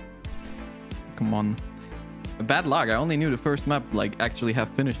 Come on. Bad luck. I only knew the first map, like actually have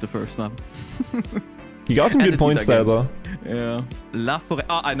finished the first map. You got some good points there though. Yeah. La Forêt.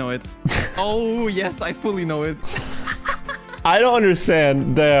 Oh, I know it. Oh, yes, I fully know it. I don't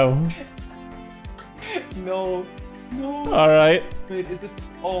understand. Damn. No. No. Alright. Wait, is it?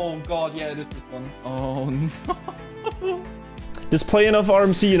 Oh, God. Yeah, it is this one. Oh, no. Just play enough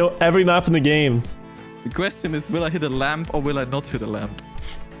RMC, you know, every map in the game. The question is, will I hit a lamp or will I not hit a lamp?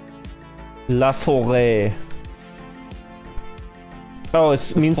 La Forêt. Oh,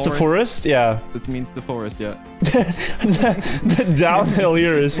 it means the forest? Yeah. This means the forest, yeah. the downhill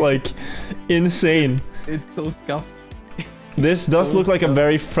here is like insane. It's so scuffed. This does look like a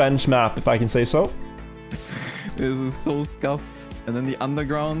very French map, if I can say so. This is so scuffed. And then the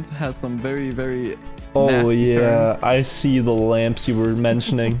underground has some very, very oh yeah, turns. I see the lamps you were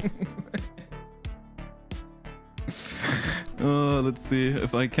mentioning. Let's see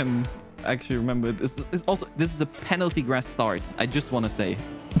if I can actually remember. This is a penalty grass start. I just want to say.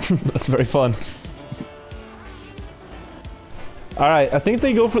 That's very fun. All right, I think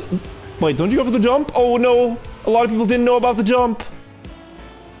they go for... Wait, don't you go for the jump? Oh no, a lot of people didn't know about the jump.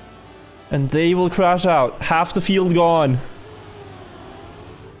 And they will crash out. Half the field gone.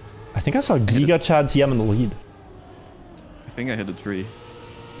 I think I saw Giga Chad TM in the lead. I think I hit a tree.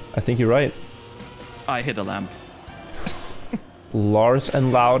 I think you're right. I hit a lamp. Lars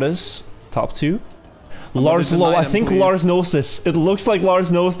and Loudus, top 2. Lars low. I think please. Lars knows this. It looks like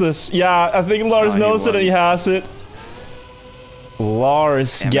Lars knows this. Yeah, I think Lars knows it and he has it.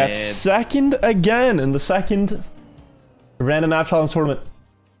 Lars gets second again in the second random map challenge tournament.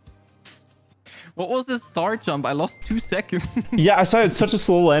 What was this start jump? I lost 2 seconds. Yeah, I saw it's such a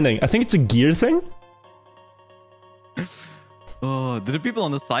slow landing. I think it's a gear thing. Oh, did the people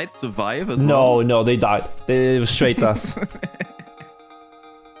on the side survive as well? No, no, they died. It was straight death.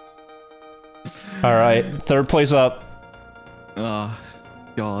 All right, 3rd place up. Oh,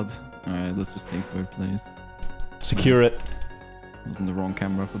 God. All right, let's just take 3rd place. Secure it. I was in the wrong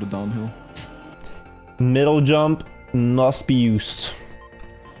camera for the downhill. Middle jump must be used.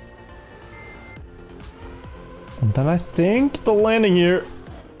 And then I think the landing here.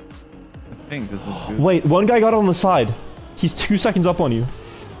 I think this was good. Wait, one guy got on the side. He's 2 seconds up on you.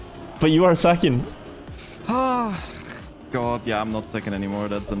 But you are second. Ah, God, yeah, I'm not second anymore.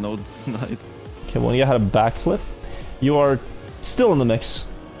 That's a no slide. Okay, one guy had a backflip. You are still in the mix.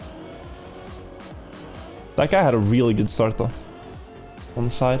 That guy had a really good start though. On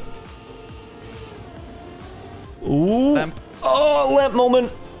the side. Ooh. Lamp. Oh, lamp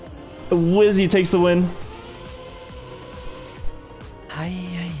moment. Wizzy takes the win.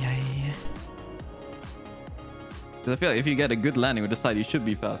 Because I feel like if you get a good landing with the side, you should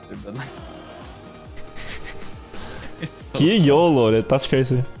be faster, but like... it's so He YOLO'd it. That's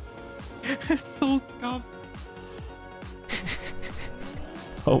crazy. It's so scuffed.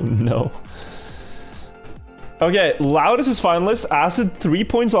 Oh no. Okay, Loudest is finalist. Acid 3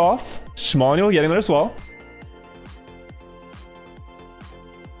 points off. Schmanuel getting there as well.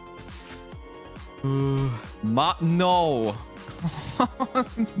 No.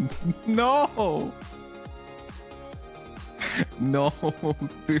 No. No,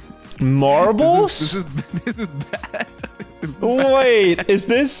 dude. Marbles? This is bad. This is Wait, bad. is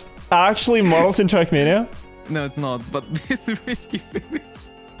this actually Marbles in Trackmania? No, it's not, but this is risky finish.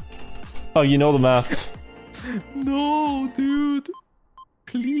 Oh, you know the map. No, dude.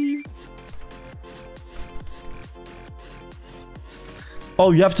 Please.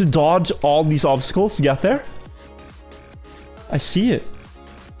 Oh, you have to dodge all these obstacles to get there? I see it.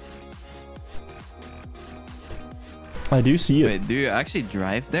 I do see it. Wait, do you actually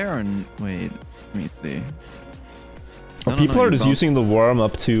drive there or... Wait, let me see. Or people are just using the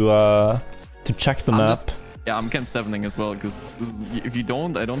warm-up to check the map. Yeah, I'm camp 7ing as well, because if you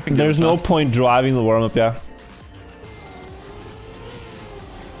don't, I don't think... There's no point driving the warm-up, yeah.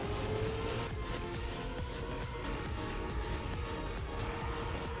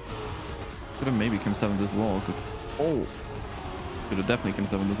 Could have maybe camp 7 this wall, because... Oh! Could have definitely camp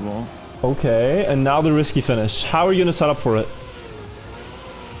 7 this wall. Okay, and now the risky finish. How are you gonna set up for it?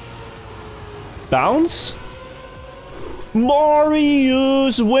 Bounce?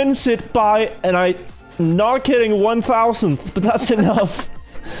 Marius wins it by, and I'm not kidding, 1,000th, but that's enough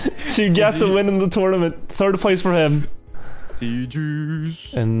to get the win in the tournament. 3rd place for him.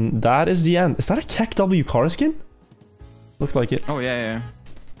 GG's. And that is the end. Is that a Keck W car skin? Looked like it. Oh, yeah.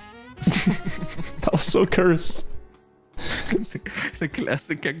 That was so cursed. The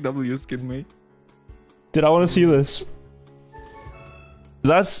classic W skin, mate. Dude, I want to see this.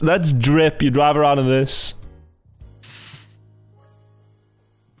 That's drip. You drive around in this.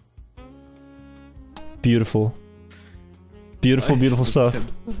 Beautiful. Beautiful, beautiful stuff.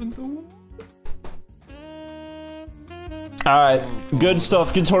 Alright, good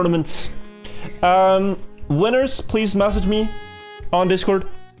stuff, good tournaments. Winners, please message me on Discord.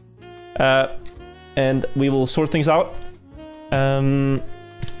 And we will sort things out.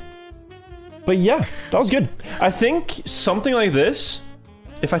 But yeah, that was good. I think something like this,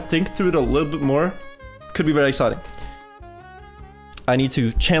 if I think through it a little bit more, could be very exciting. I need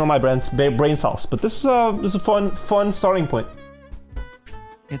to channel my brain cells, but this is a fun starting point.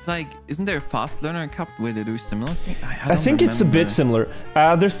 It's like, isn't there a Fast Learner Cup where they do similar thing? I think it's a bit similar.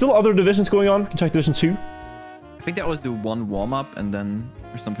 There's still other divisions going on. You can check Division 2. I think that was the one warm-up and then,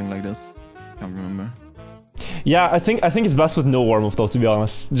 or something like this. Can't remember. Yeah, I think it's best with no warm-up though, to be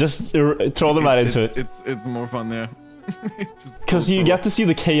honest. Just throw them right into it. It's more fun there. Because you get to see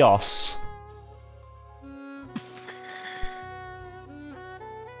the chaos.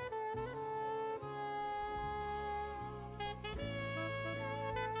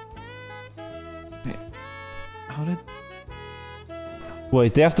 Wait, how did...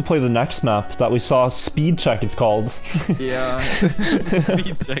 Wait, they have to play the next map that we saw. Speed Check, it's called. Yeah,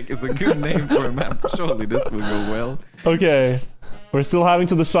 Speed Check is a good name for a map. Surely this will go well. Okay, we're still having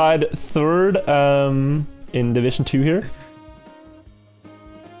to decide 3rd in Division 2 here.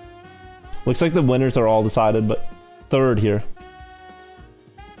 Looks like the winners are all decided, but 3rd here.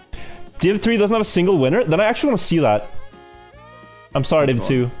 Div 3 doesn't have a single winner? Then I actually want to see that. I'm sorry, Div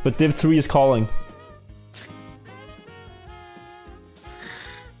 2, but Div 3 is calling.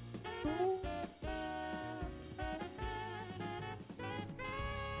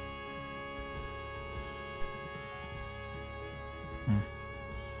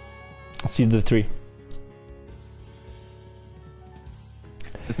 Let's see Div 3.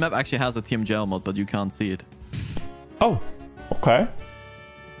 This map actually has a TMGL mod, but you can't see it. Oh, okay.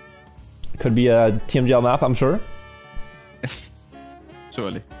 Could be a TMGL map, I'm sure.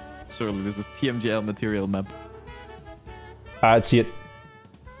 Surely. Surely this is TMGL material map. I'd see it.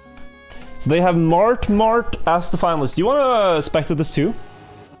 So they have Mart as the finalist. Do you want to spectate this too?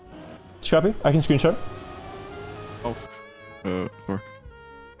 Scrappy? I can screenshot. Oh. Sure.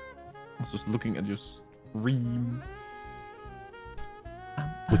 I was just looking at your stream.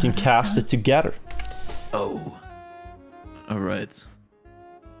 We can cast it together. Oh. Alright.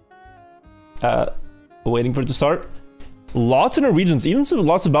 Waiting for it to start. Lots of Norwegians, even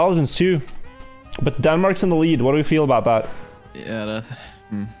lots of Belgians too. But Denmark's in the lead. What do we feel about that? Yeah,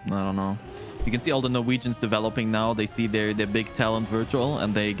 I don't know. You can see all the Norwegians developing now. They see their big talent virtual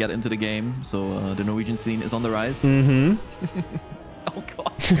and they get into the game. So the Norwegian scene is on the rise. Mm-hmm. Oh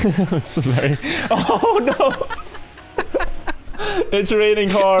god. It's very... Oh no! It's raining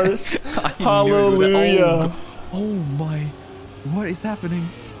cars. Hallelujah. Oh my. What is happening?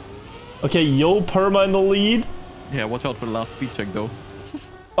 Okay, Yo Perma in the lead. Yeah, watch out for the last speed check though.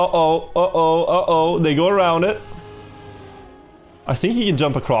 Uh-oh. They go around it. I think he can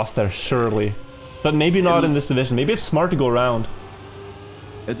jump across there, surely. But maybe not in this division. Maybe it's smart to go around.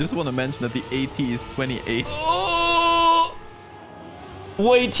 I just want to mention that the AT is 28. Oh!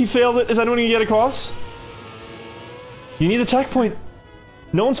 Wait, he failed it. Is anyone gonna get across? You need a checkpoint.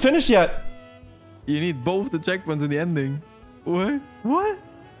 No one's finished yet. You need both the checkpoints in the ending. What? What?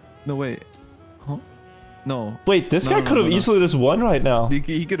 No, wait. Huh? No. Wait, this guy could have easily just won right now.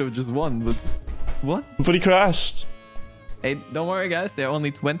 He could have just won, but... What? But he crashed. Hey, don't worry, guys. They're only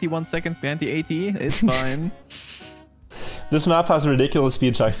 21 seconds behind the AT. It's fine. This map has ridiculous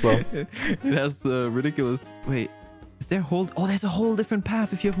speed checks, though. It has ridiculous... Wait. Is there a whole... Oh, there's a whole different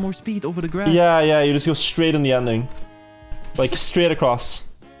path if you have more speed over the grass. Yeah, you just go straight in the ending. Like, straight across.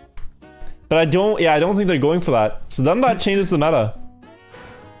 But I don't think they're going for that. So then that changes the meta.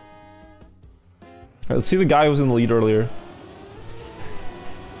 Right, let's see the guy who was in the lead earlier.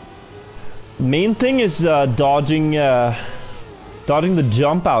 Main thing is dodging the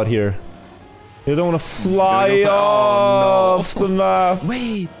jump out here. You don't want to fly off the map.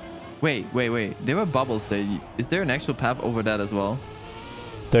 Wait. There were bubbles there. Is there an actual path over that as well?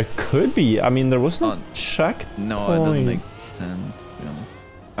 There could be. I mean, there was no check. No, it doesn't make sense, to be honest.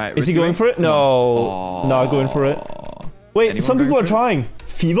 Right, is he going for it? No. Not going for it. Wait, some people are trying.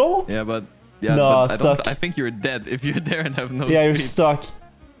 Fivo? Yeah, but... Yeah, no, but stuck. I think you're dead if you're there and have no speed. Yeah, you're stuck.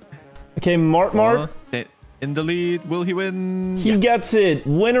 Okay, Mart. In the lead. Will he win? He gets it.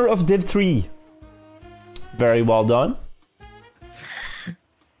 Winner of Div 3. Very well done.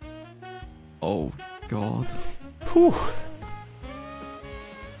 Oh, God. Whew.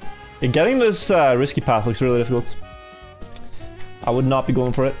 Yeah, getting this risky path looks really difficult. I would not be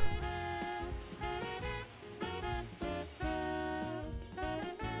going for it.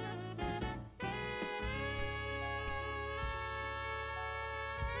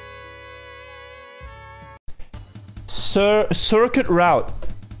 Circuit route.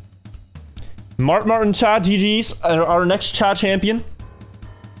 Martin Chad, GG's, our next Chad champion.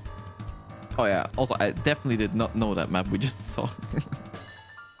 Oh yeah, also I definitely did not know that map we just saw.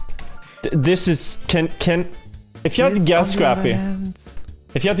 This is... If you had to guess, Scrappy.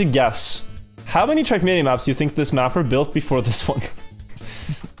 If you had to guess, how many Trackmania maps do you think this mapper built before this one?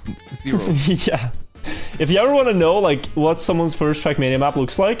 0. Yeah. If you ever want to know like what someone's first Trackmania map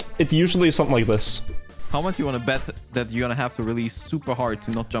looks like, it usually is something like this. How much you want to bet that you're gonna have to release super hard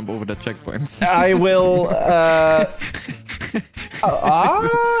to not jump over that checkpoint? I will.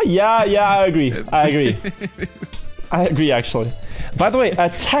 Yeah, I agree. I agree, actually. By the way,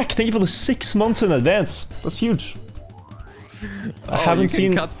 Tech, thank you for the 6 months in advance. That's huge. I haven't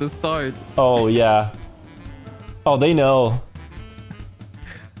seen. Cut the start. Oh yeah. Oh, they know.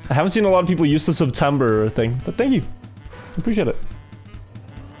 I haven't seen a lot of people use the September thing, but thank you. Appreciate it.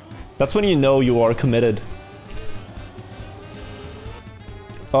 That's when you know you are committed.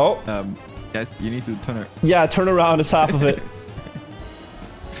 Oh. Guys, you need to turn around. Yeah, turn around is half of it.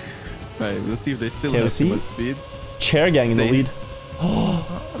 Right, let's see if they still have too much speed. Chair gang in the lead.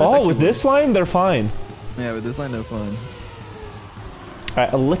 Oh, with this line, they're fine. Yeah, with this line, they're fine.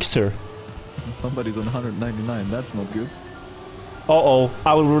 Alright, Elixir. Somebody's on 199, that's not good. Uh-oh.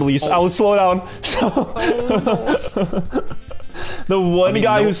 I would release. I would slow down. So the one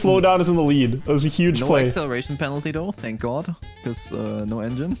guy who slowed down is in the lead. It was a huge play. No acceleration penalty though, thank God. Because no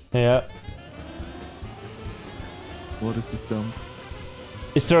engine. Yeah. What is this jump?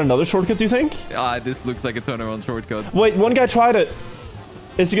 Is there another shortcut, do you think? Ah, this looks like a turnaround shortcut. Wait, one guy tried it.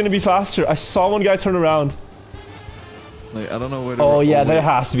 Is it going to be faster? I saw one guy turn around. Like, I don't know where to... Oh, yeah, there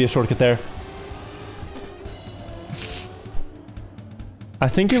has to be a shortcut there. I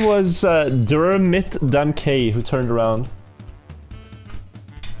think it was Dermit Damk who turned around.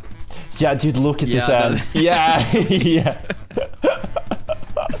 Yeah, dude, look at this ad. Yeah, yeah.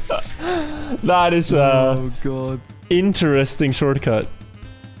 That is oh, God. Interesting shortcut.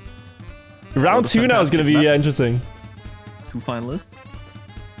 Round 2 now is going to be interesting. 2 finalists.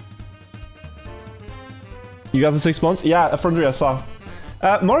 You got the 6 months? Yeah, front 3 I saw.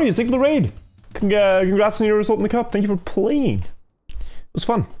 Marius, thank you for the raid. Congrats on your result in the cup. Thank you for playing. It was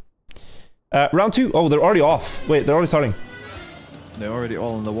fun. Round 2. Oh, they're already off. Wait, they're already starting. They're already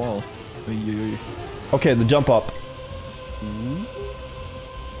all on the wall. Okay, the jump up.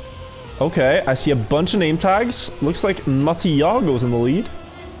 Okay, I see a bunch of name tags. Looks like Matiago's in the lead.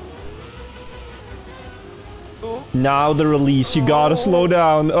 Now the release, you gotta slow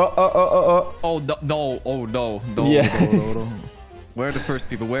down. Oh no! Oh no! No! Yeah. No. Where are the first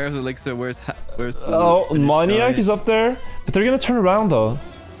people? Where's Elixir? Where's the? Oh, Maniac is up there, but they're gonna turn around though.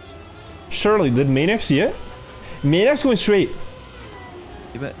 Surely, did Maniac see it? Maniac's going straight.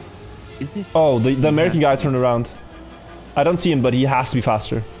 Yeah, but is it? Oh, the American guy turned around. I don't see him, but he has to be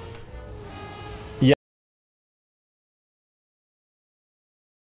faster. Yeah.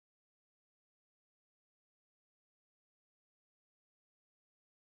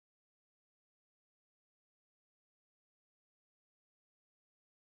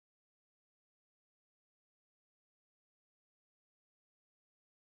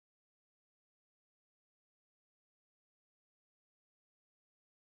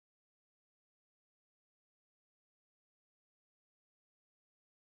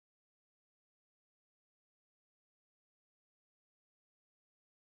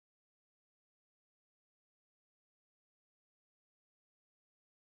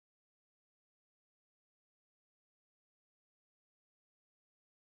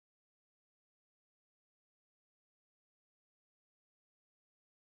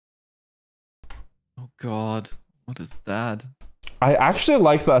 Oh God! What is that? I actually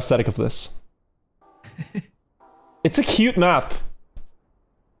like the aesthetic of this. It's a cute map.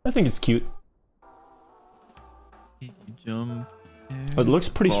 I think it's cute. Jump. It looks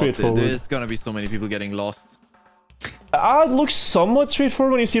pretty straightforward. There's gonna be so many people getting lost. It looks somewhat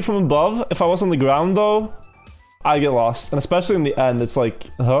straightforward when you see it from above. If I was on the ground though, I get lost. And especially in the end, it's like,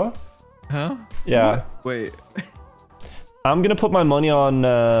 huh? Huh? Yeah. Wait. I'm gonna put my money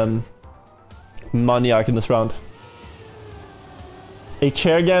on Maniac in this round. A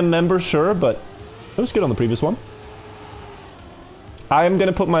chair game member, sure, but it was good on the previous one. I am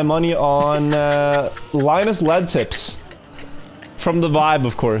gonna put my money on Linus Lead Tips. From the vibe,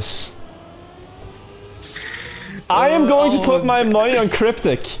 of course. I am going to put my money on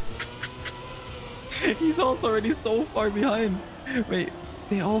Cryptic. He's also already so far behind. Wait,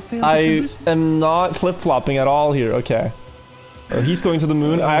 they all failed. I am not flip-flopping at all here. Okay. He's going to the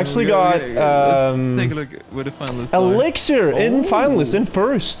moon. I actually got let's take a look where the finalists Elixir in finalists, in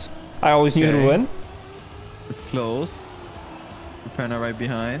first. I always knew who would win. It's close. Perna right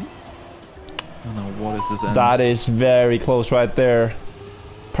behind. Oh no, what is this end? That is very close right there.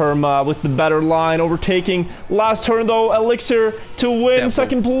 Perma with the better line, overtaking. Last turn though, Elixir to win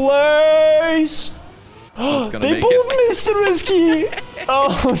second place. They both missed the risky.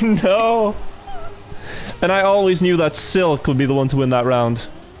 Oh no. And I always knew that Silk would be the one to win that round.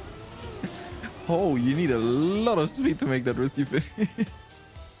 Oh, you need a lot of speed to make that risky finish.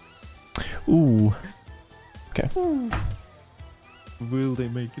 Ooh. Okay. Will they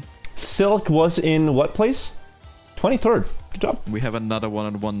make it? Silk was in what place? 23rd. Good job. We have another one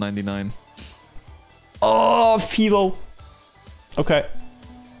at 199. Oh, Fivo. Okay.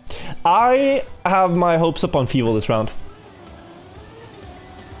 I have my hopes up on Fivo this round.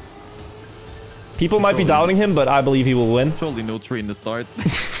 People might be doubting him, but I believe he will win. Totally no tree in the start.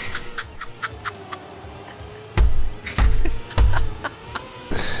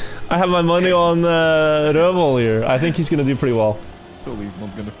 I have my money on Rövel here. I think he's going to do pretty well. Surely he's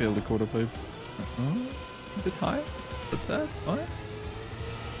not going to fail the quarter pipe. A bit high, but that's fine.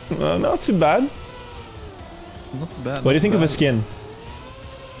 Not too bad. Not too bad. What do you think of his skin?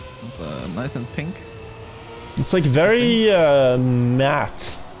 It's nice and pink. It's like very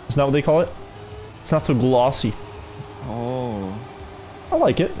matte. Isn't that what they call it? It's not so glossy. Oh. I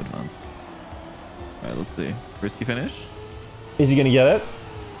like it. Advanced. Alright, let's see. Risky finish. Is he gonna get it?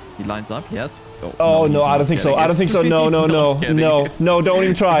 He lines up, yes. Oh, no, I don't think so. I don't think so. No, no, no. No, no, don't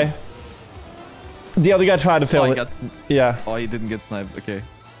even try. The other guy tried to fail it. Yeah. Oh, he didn't get sniped. Okay.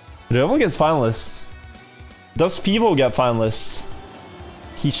 Whoever gets finalists. Does Fivo get finalists?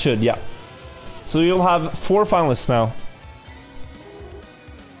 He should, yeah. So you'll have 4 finalists now.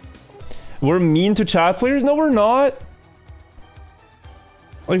 We're mean to chat players? No, we're not.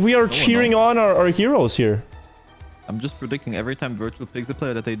 Like, we are cheering on our heroes here. I'm just predicting every time Virtual picks a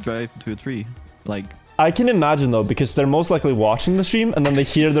player that they drive into a tree. Like... I can imagine, though, because they're most likely watching the stream, and then they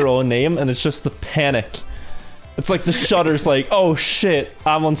hear their own name, and it's just the panic. It's like the shutter's like, oh shit,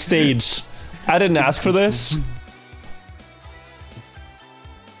 I'm on stage. I didn't ask for this.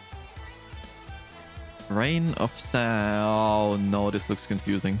 Rain of Sand. Oh no, this looks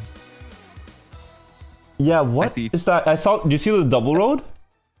confusing. Yeah, what is that? I saw. Do you see the double road?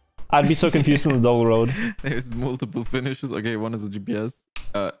 I'd be so confused in the double road. There's multiple finishes. Okay, one is a GPS.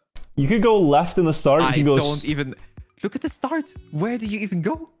 You could go left in the start. I don't even... Look at the start. Where do you even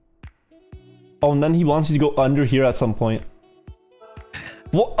go? Oh, and then he wants you to go under here at some point.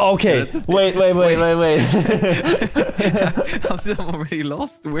 What? Okay. Wait. I'm already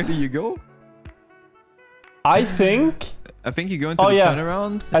lost. Where do you go? I think you go into the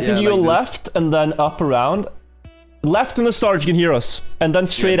turnaround. I think you go left and then up around. Left in the start, you can hear us. And then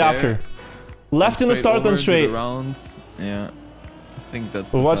straight after. Left in the start, then straight. Around. Yeah. I think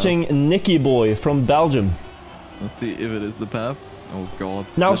that's... We're watching Nicky Boy from Belgium. Let's see if it is the path. Oh god.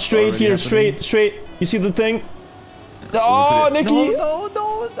 Now straight here, straight. You see the thing? Oh, Nicky!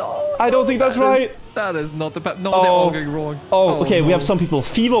 No. I don't think that's right. That is not the path. No, they're all going wrong. Oh, okay, we have some people.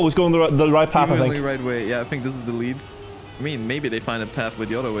 Fivo was going the right path, I think. The right way. Yeah, I think this is the lead. I mean, maybe they find a path with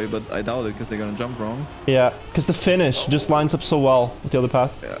the other way, but I doubt it because they're gonna jump wrong. Yeah, because the finish just lines up so well with the other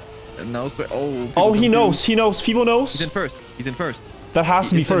path. Yeah. And now he knows. Fivo knows. He's in first. That has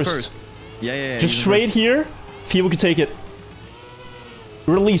to be first. Yeah. Just straight here, Fivo could take it.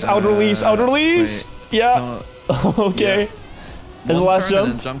 Release, out release. Wait. Yeah. No. Okay. Yeah. And the last jump.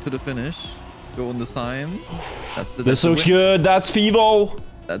 And then jump to the finish. Let's go on the sign. This looks good. That's Fivo.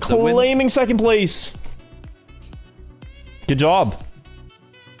 That's claiming second place. Good job.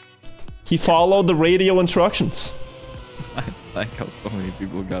 He followed the radio instructions. I like how so many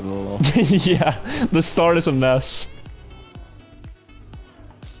people got it all off. Yeah, the start is a mess.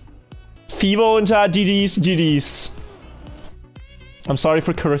 Fivo and chat, GG's. I'm sorry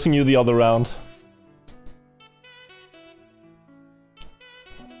for cursing you the other round.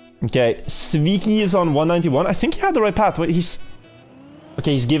 Okay, Sviki is on 191. I think he had the right path. Wait, he's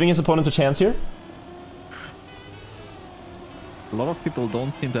giving his opponents a chance here. A lot of people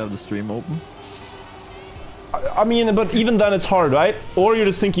don't seem to have the stream open. I mean, but even then it's hard, right? Or you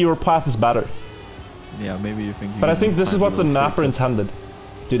just think your path is better. Yeah, maybe you think... But I think this is what the mapper intended.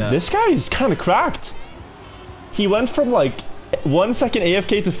 Dude, this guy is kind of cracked. He went from like 1 second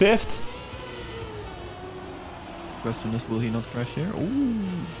AFK to 5th. Question is, will he not crash here? Ooh.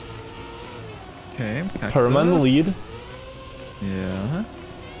 Okay. Perma in the lead. Yeah.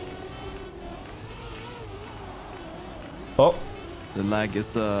 Oh. The lag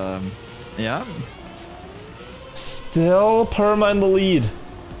is, yeah. Still Perma in the lead.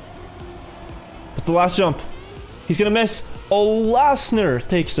 But the last jump. He's gonna miss. Oh, Lasner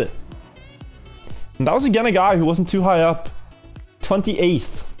takes it. And that was again a guy who wasn't too high up.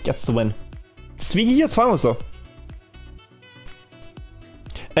 28th gets the win. Sviki gets finals though.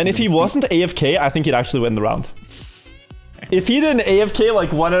 And if he wasn't AFK, I think he'd actually win the round. If he didn't AFK like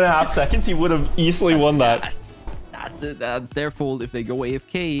 1.5 seconds, he would have easily won that. That's it. That's their fault if they go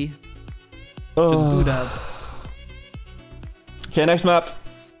AFK. Shouldn't do that. Okay, next map.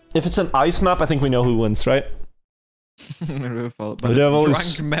 If it's an ice map, I think we know who wins, right? But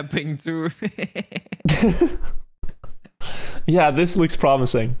it's drunk mapping too. Yeah, this looks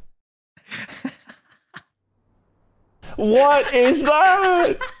promising. What is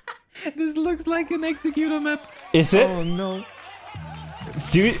that? This looks like an executor map. Is it? Oh no.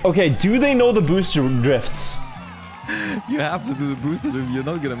 Do they know the booster drifts? You have to do the booster drifts. You're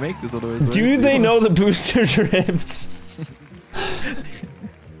not gonna make this otherwise. Right? Do they know the booster drifts?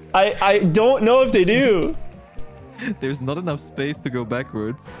 I don't know if they do. There's not enough space to go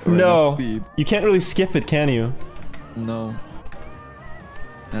backwards. No. Speed. You can't really skip it, can you? No.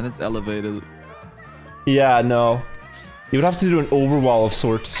 And it's elevated. Yeah, no. You would have to do an overwall of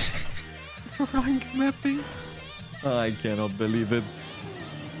sorts. It's rank mapping. Oh, I cannot believe it.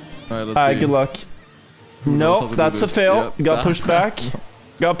 Alright, let's see. Good luck. No, that's a fail. Yep, got pushed back.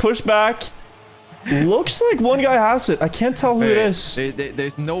 Got pushed back. Looks like one guy has it. I can't tell who it is.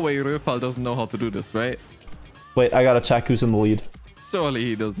 There's no way Wirtual doesn't know how to do this, right? Wait, I gotta check who's in the lead. Surely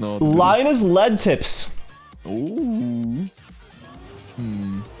he does not. Do Linus lead tips. Ooh.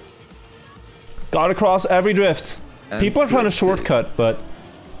 Got across every drift. And People are trying to shortcut, but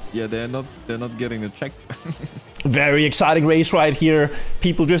yeah, they're not getting the check. very exciting race right here.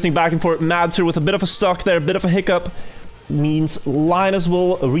 People drifting back and forth. Madser with a bit of a stuck there, a bit of a hiccup. Means Linus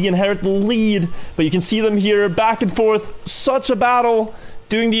will re-inherit the lead, but you can see them here back and forth. Such a battle,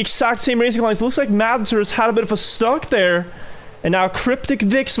 doing the exact same racing lines. Looks like Madser has had a bit of a stuck there, and now Cryptic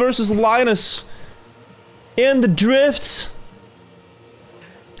Vix versus Linus in the drift.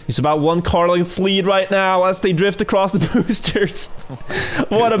 He's about one car length lead right now as they drift across the boosters.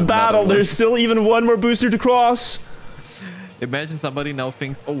 What a battle! There's still even one more booster to cross. Imagine somebody now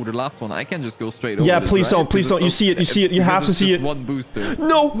thinks, oh, the last one, I can just go straight over. Yeah, this, please right? don't, please don't. You see it, you see it, you have to see it. One booster.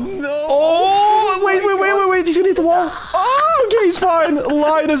 No! No! Oh! Wait, he's gonna hit the wall. Oh, okay, he's fine.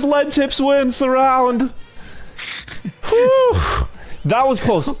 Linus lead tips wins the round. Whew. That was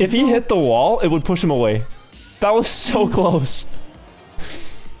close. If he hit the wall, it would push him away. That was so close.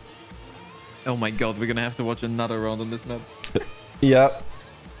 Oh my god, we're gonna have to watch another round on this map. Yeah.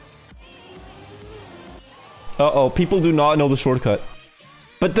 Uh-oh, people do not know the shortcut.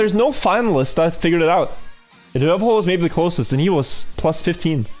 But there's no finalist that figured it out. Wirtual was maybe the closest, and he was plus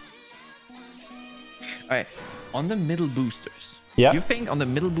 15. Alright, on the middle boosters. Yeah. You think on the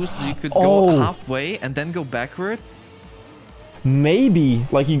middle boosters you could go halfway and then go backwards? Maybe.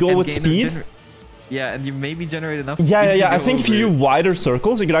 Like you go with speed? Yeah, and you maybe generate enough Yeah. I think if you do wider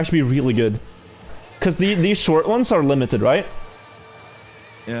circles, it could actually be really good. Because these short ones are limited, right?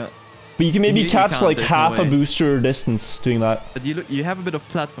 Yeah. But you can maybe catch like half a booster distance doing that. But you have a bit of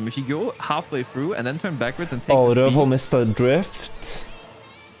platform. If you go halfway through and then turn backwards and take Oh, the Wirtual missed the drift.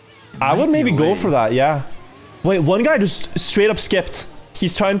 I would maybe go for that, yeah. Wait, one guy just straight up skipped.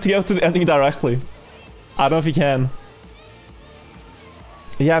 He's trying to get to the ending directly. I don't know if he can.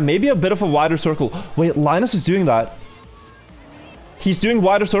 Yeah, maybe a bit of a wider circle. Wait, Linus is doing that. He's doing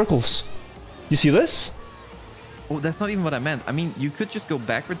wider circles. You see this? Oh, that's not even what I meant. I mean, you could just go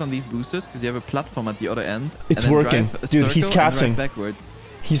backwards on these boosters because you have a platform at the other end. It's working. Dude, he's catching. Backwards.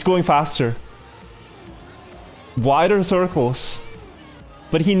 He's going faster. Wider circles.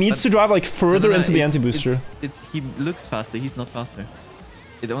 But he needs to drive like further into the anti-booster. He looks faster. He's not faster.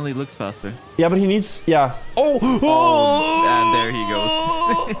 It only looks faster. Yeah, but he needs... Yeah. Oh! And there he goes.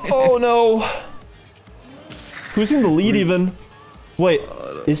 Oh, no. Who's in the lead even? Wait,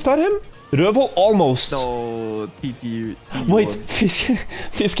 is that him? Wirtual almost. No, TP. Wait,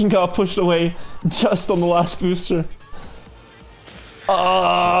 Fiskin got pushed away just on the last booster.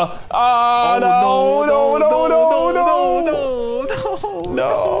 No.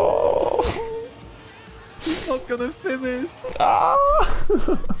 He's not gonna finish.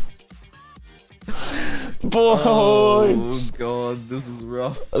 Boys. Oh god, this is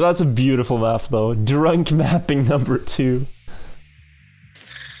rough. That's a beautiful map though. Drunk mapping number 2.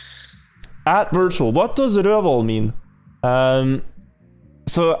 At Wirtual, what does Wirtual mean?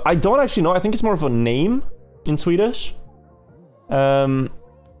 So I don't actually know. I think it's more of a name in Swedish. That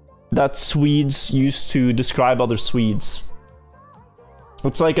Swedes used to describe other Swedes.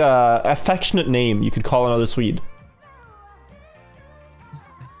 It's like a affectionate name you could call another Swede.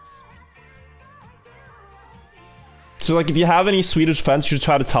 So like if you have any Swedish friends, you should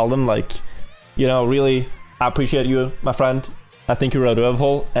try to tell them like, you know, really, I appreciate you, my friend. I think you're a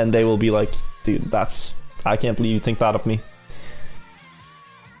Wirtual, and they will be like, dude, that's... I can't believe you think that of me.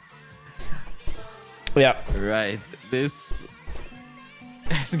 Yeah. Right. This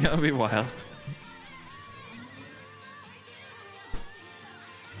is gonna be wild.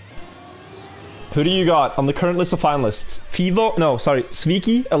 Who do you got on the current list of finalists? Fivo? No, sorry.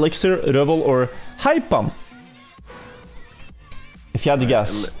 Sviki, Elixir, Wirtual, or Hypam? If you had to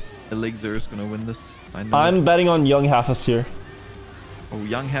guess. Elixir is gonna win this. I'm betting on Young Hafest here. Oh,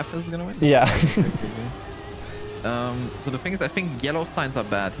 Young Hef is gonna win? Yeah. So the thing is, I think yellow signs are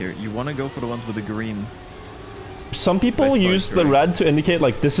bad here. You want to go for the ones with the green. Some people use the red to indicate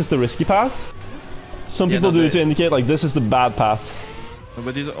like this is the risky path. Some people do it to indicate like this is the bad path.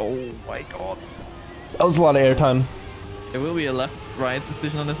 But these are, oh my god. That was a lot of airtime. There will be a left-right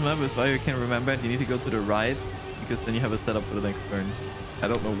decision on this map, as far as you can remember it. You need to go to the right, because then you have a setup for the next turn. I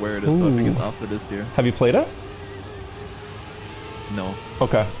don't know where it is, but I think it's after this here. Have you played it? No.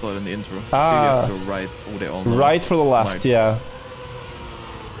 Okay. I saw it in the intro. Ah. You have to go right. Oh, they all know. Right for the left, Smart. yeah.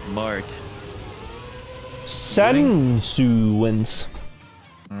 Smart. Sensu wins.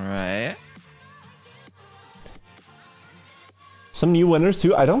 Alright. Some new winners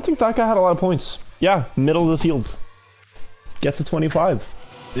too. I don't think that guy had a lot of points. Yeah, middle of the field. Gets a 25.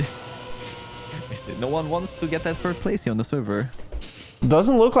 No one wants to get that third place here on the server.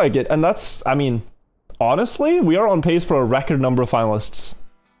 Doesn't look like it, and that's, I mean, honestly, we are on pace for a record number of finalists.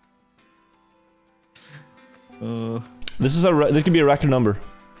 This could be a record number.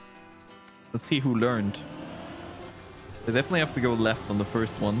 Let's see who learned. They definitely have to go left on the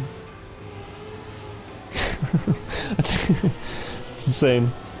first one. It's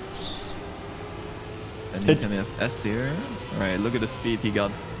insane. And you can have S here. Alright, look at the speed he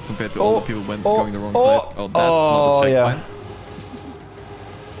got compared to all the people going the wrong side. Oh, that's not a checkpoint.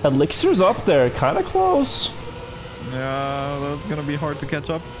 Yeah. Elixir's up there, kind of close. Yeah, that's gonna be hard to catch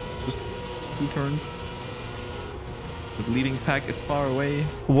up. Just 2 turns. The leading pack is far away.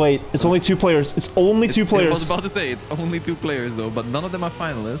 Wait, it's only 2 players. It's only 2 players. I was about to say, it's only 2 players though, but none of them are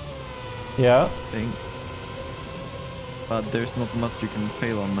finalists. Yeah. I think. But there's not much you can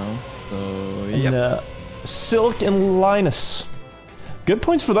fail on now. So, yeah. Silk and Linus. Good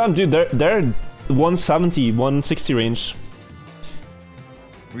points for them, dude. They're 170, 160 range.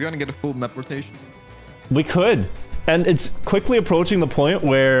 We're gonna get a full map rotation. We could. And it's quickly approaching the point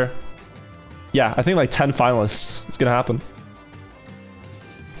where... Yeah, I think like 10 finalists is gonna happen.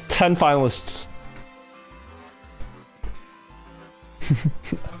 10 finalists. It's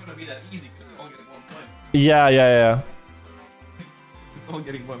not gonna be that easy because they're all getting 1 point. Yeah. Just all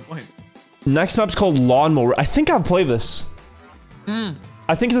getting 1 point. Next map's called Lawnmower. I think I'll play this.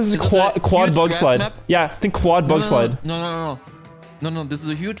 I think this is a quad bug slide. Map? Yeah, I think quad bug slide. No, this is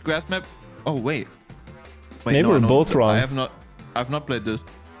a huge grass map. Oh, wait. Maybe we're both wrong. I've not played this.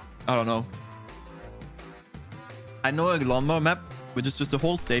 I don't know. I know a lawnmower map, which is just a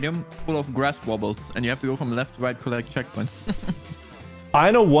whole stadium full of grass wobbles, and you have to go from left to right, collect checkpoints.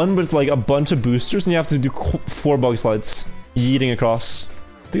 I know one with like a bunch of boosters, and you have to do 4 bug slides, yeeting across.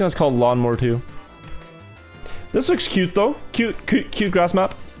 I think that's called Lawnmower 2. This looks cute though. Cute grass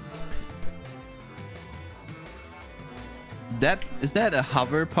map. Is that a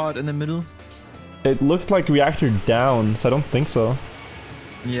hover pod in the middle? It looked like reactor down, so I don't think so.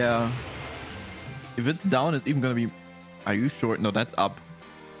 Yeah. If it's down, it's even gonna be... Are you sure? No, that's up.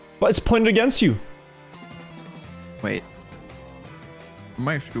 But it's pointed against you. Wait. Am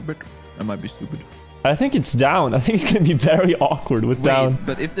I stupid? I might be stupid. I think it's down. I think it's gonna be very awkward with down.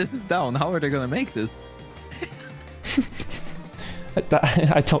 But if this is down, how are they gonna make this?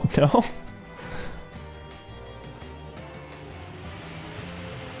 I don't know.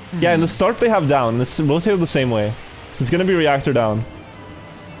 Yeah, in the start they have down, and it's rotated the same way. So it's gonna be reactor down.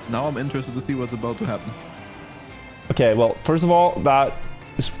 Now I'm interested to see what's about to happen. Okay, well, first of all, that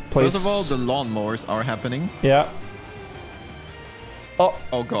is place... First of all, the lawnmowers are happening. Yeah.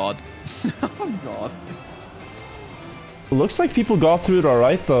 Oh god. Oh god. Looks like people got through it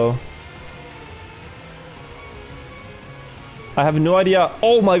alright, though. I have no idea.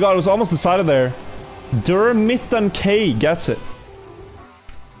 Oh my god, it was almost decided there. Dermitten K gets it.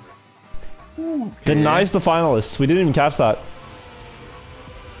 Okay. Denies the finalists. We didn't even catch that.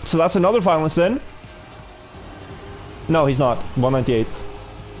 So that's another finalist in. No, he's not. 198.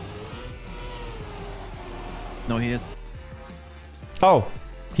 No, he is. Oh,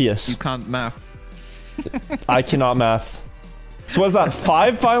 he is. You can't math. I cannot math. So what's that?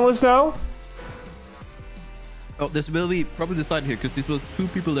 5 finalists now? Oh, this will be probably decided here because this was 2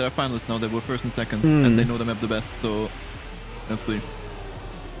 people that are finalists now that were first and second, and they know the map the best. So let's see.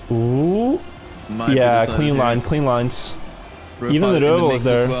 Ooh. Yeah, clean lines, clean lines. Even the Robo is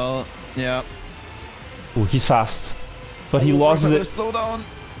there. Well. Yeah. Ooh, he's fast. But he loses it. Slow down.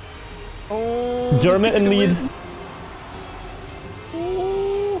 Oh. Dermot in lead.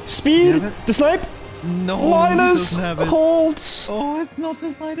 Speed! The snipe! No, Linus holds! Oh, it's not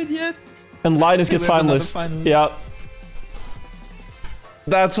decided yet. And Linus gets finalist. Yeah.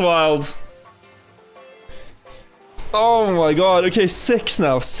 That's wild. Oh my god. Okay, 6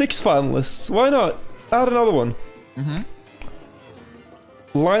 now. 6 finalists. Why not? Add another one.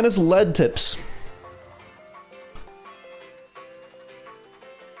 Linus lead tips.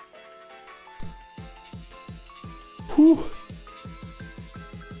 Whew.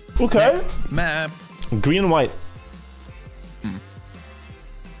 Okay. Next map. Green and white.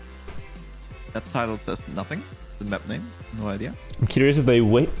 That title says nothing. The map name. No idea. I'm curious if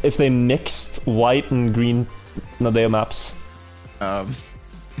they mixed white and green Nadeo maps.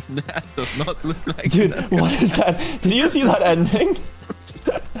 That does not look like. Dude, what is that? Did you see that ending?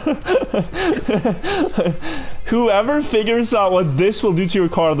 Whoever figures out what this will do to your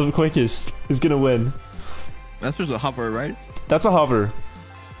car the quickest is gonna win. That's just a hover, right? That's a hover.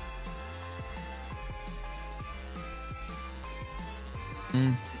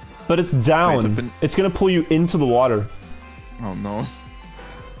 but it's down. Wait, it's gonna pull you into the water. Oh no.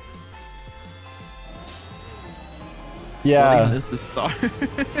 Yeah. What even is the start?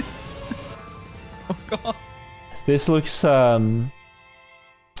 Oh god. This looks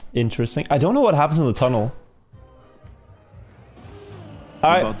interesting. I don't know what happens in the tunnel.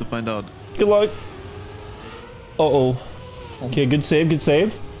 I'm about to find out. Good luck. Uh-oh. Okay, good save, good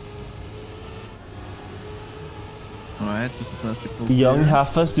save. Alright, just a plastic full Young clear.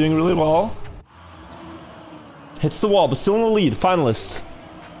 Halfus doing really well. Hits the wall, but still in the lead. Finalist.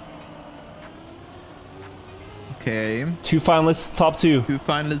 Okay. 2 finalists, top 2. 2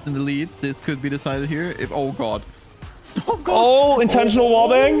 finalists in the lead. This could be decided here. If oh god. Oh god. Oh, intentional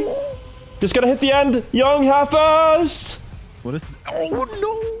wallbang. Just gotta hit the end. Young Halfus. What is this? Oh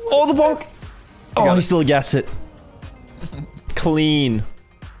no. Oh, the bonk. Oh, he still gets it. Clean.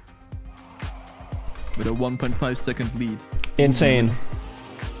 With a 1.5 second lead. Insane.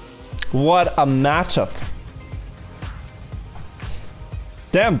 What a matchup.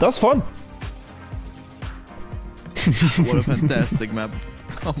 Damn, that's fun. What a fantastic map.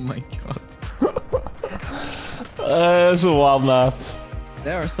 Oh my god. It's a wild map.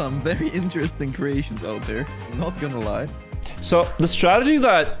 There are some very interesting creations out there. I'm not gonna lie. So the strategy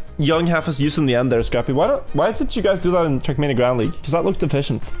that Young Halfus used in the end there, Scrappy, why didn't you guys do that in Trackmania Grand League? Because that looked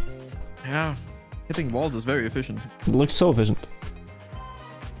efficient. Yeah. Hitting walls is very efficient. It looked so efficient.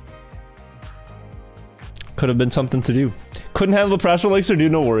 Could have been something to do. Couldn't handle the pressure, Elixir,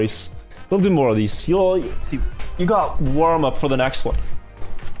 dude, no worries. We'll do more of these. You got warm up for the next one.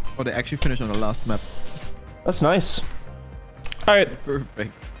 Oh, they actually finished on the last map. That's nice. Alright,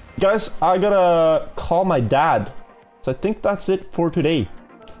 Perfect. guys, I gotta call my dad. So I think that's it for today.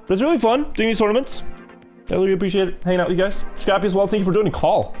 But it's really fun doing these tournaments. I really appreciate it hanging out with you guys. Scrappy as well, thank you for joining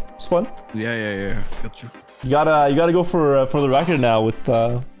call. It's fun. Yeah. Got you. You gotta go for the record now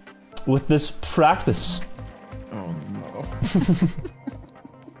with this practice. Oh no.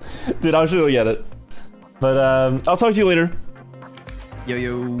 Dude, I'll surely get it. But I'll talk to you later. Yo.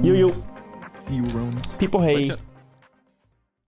 Yo. See you, Rones. People, hey. Bye, chat.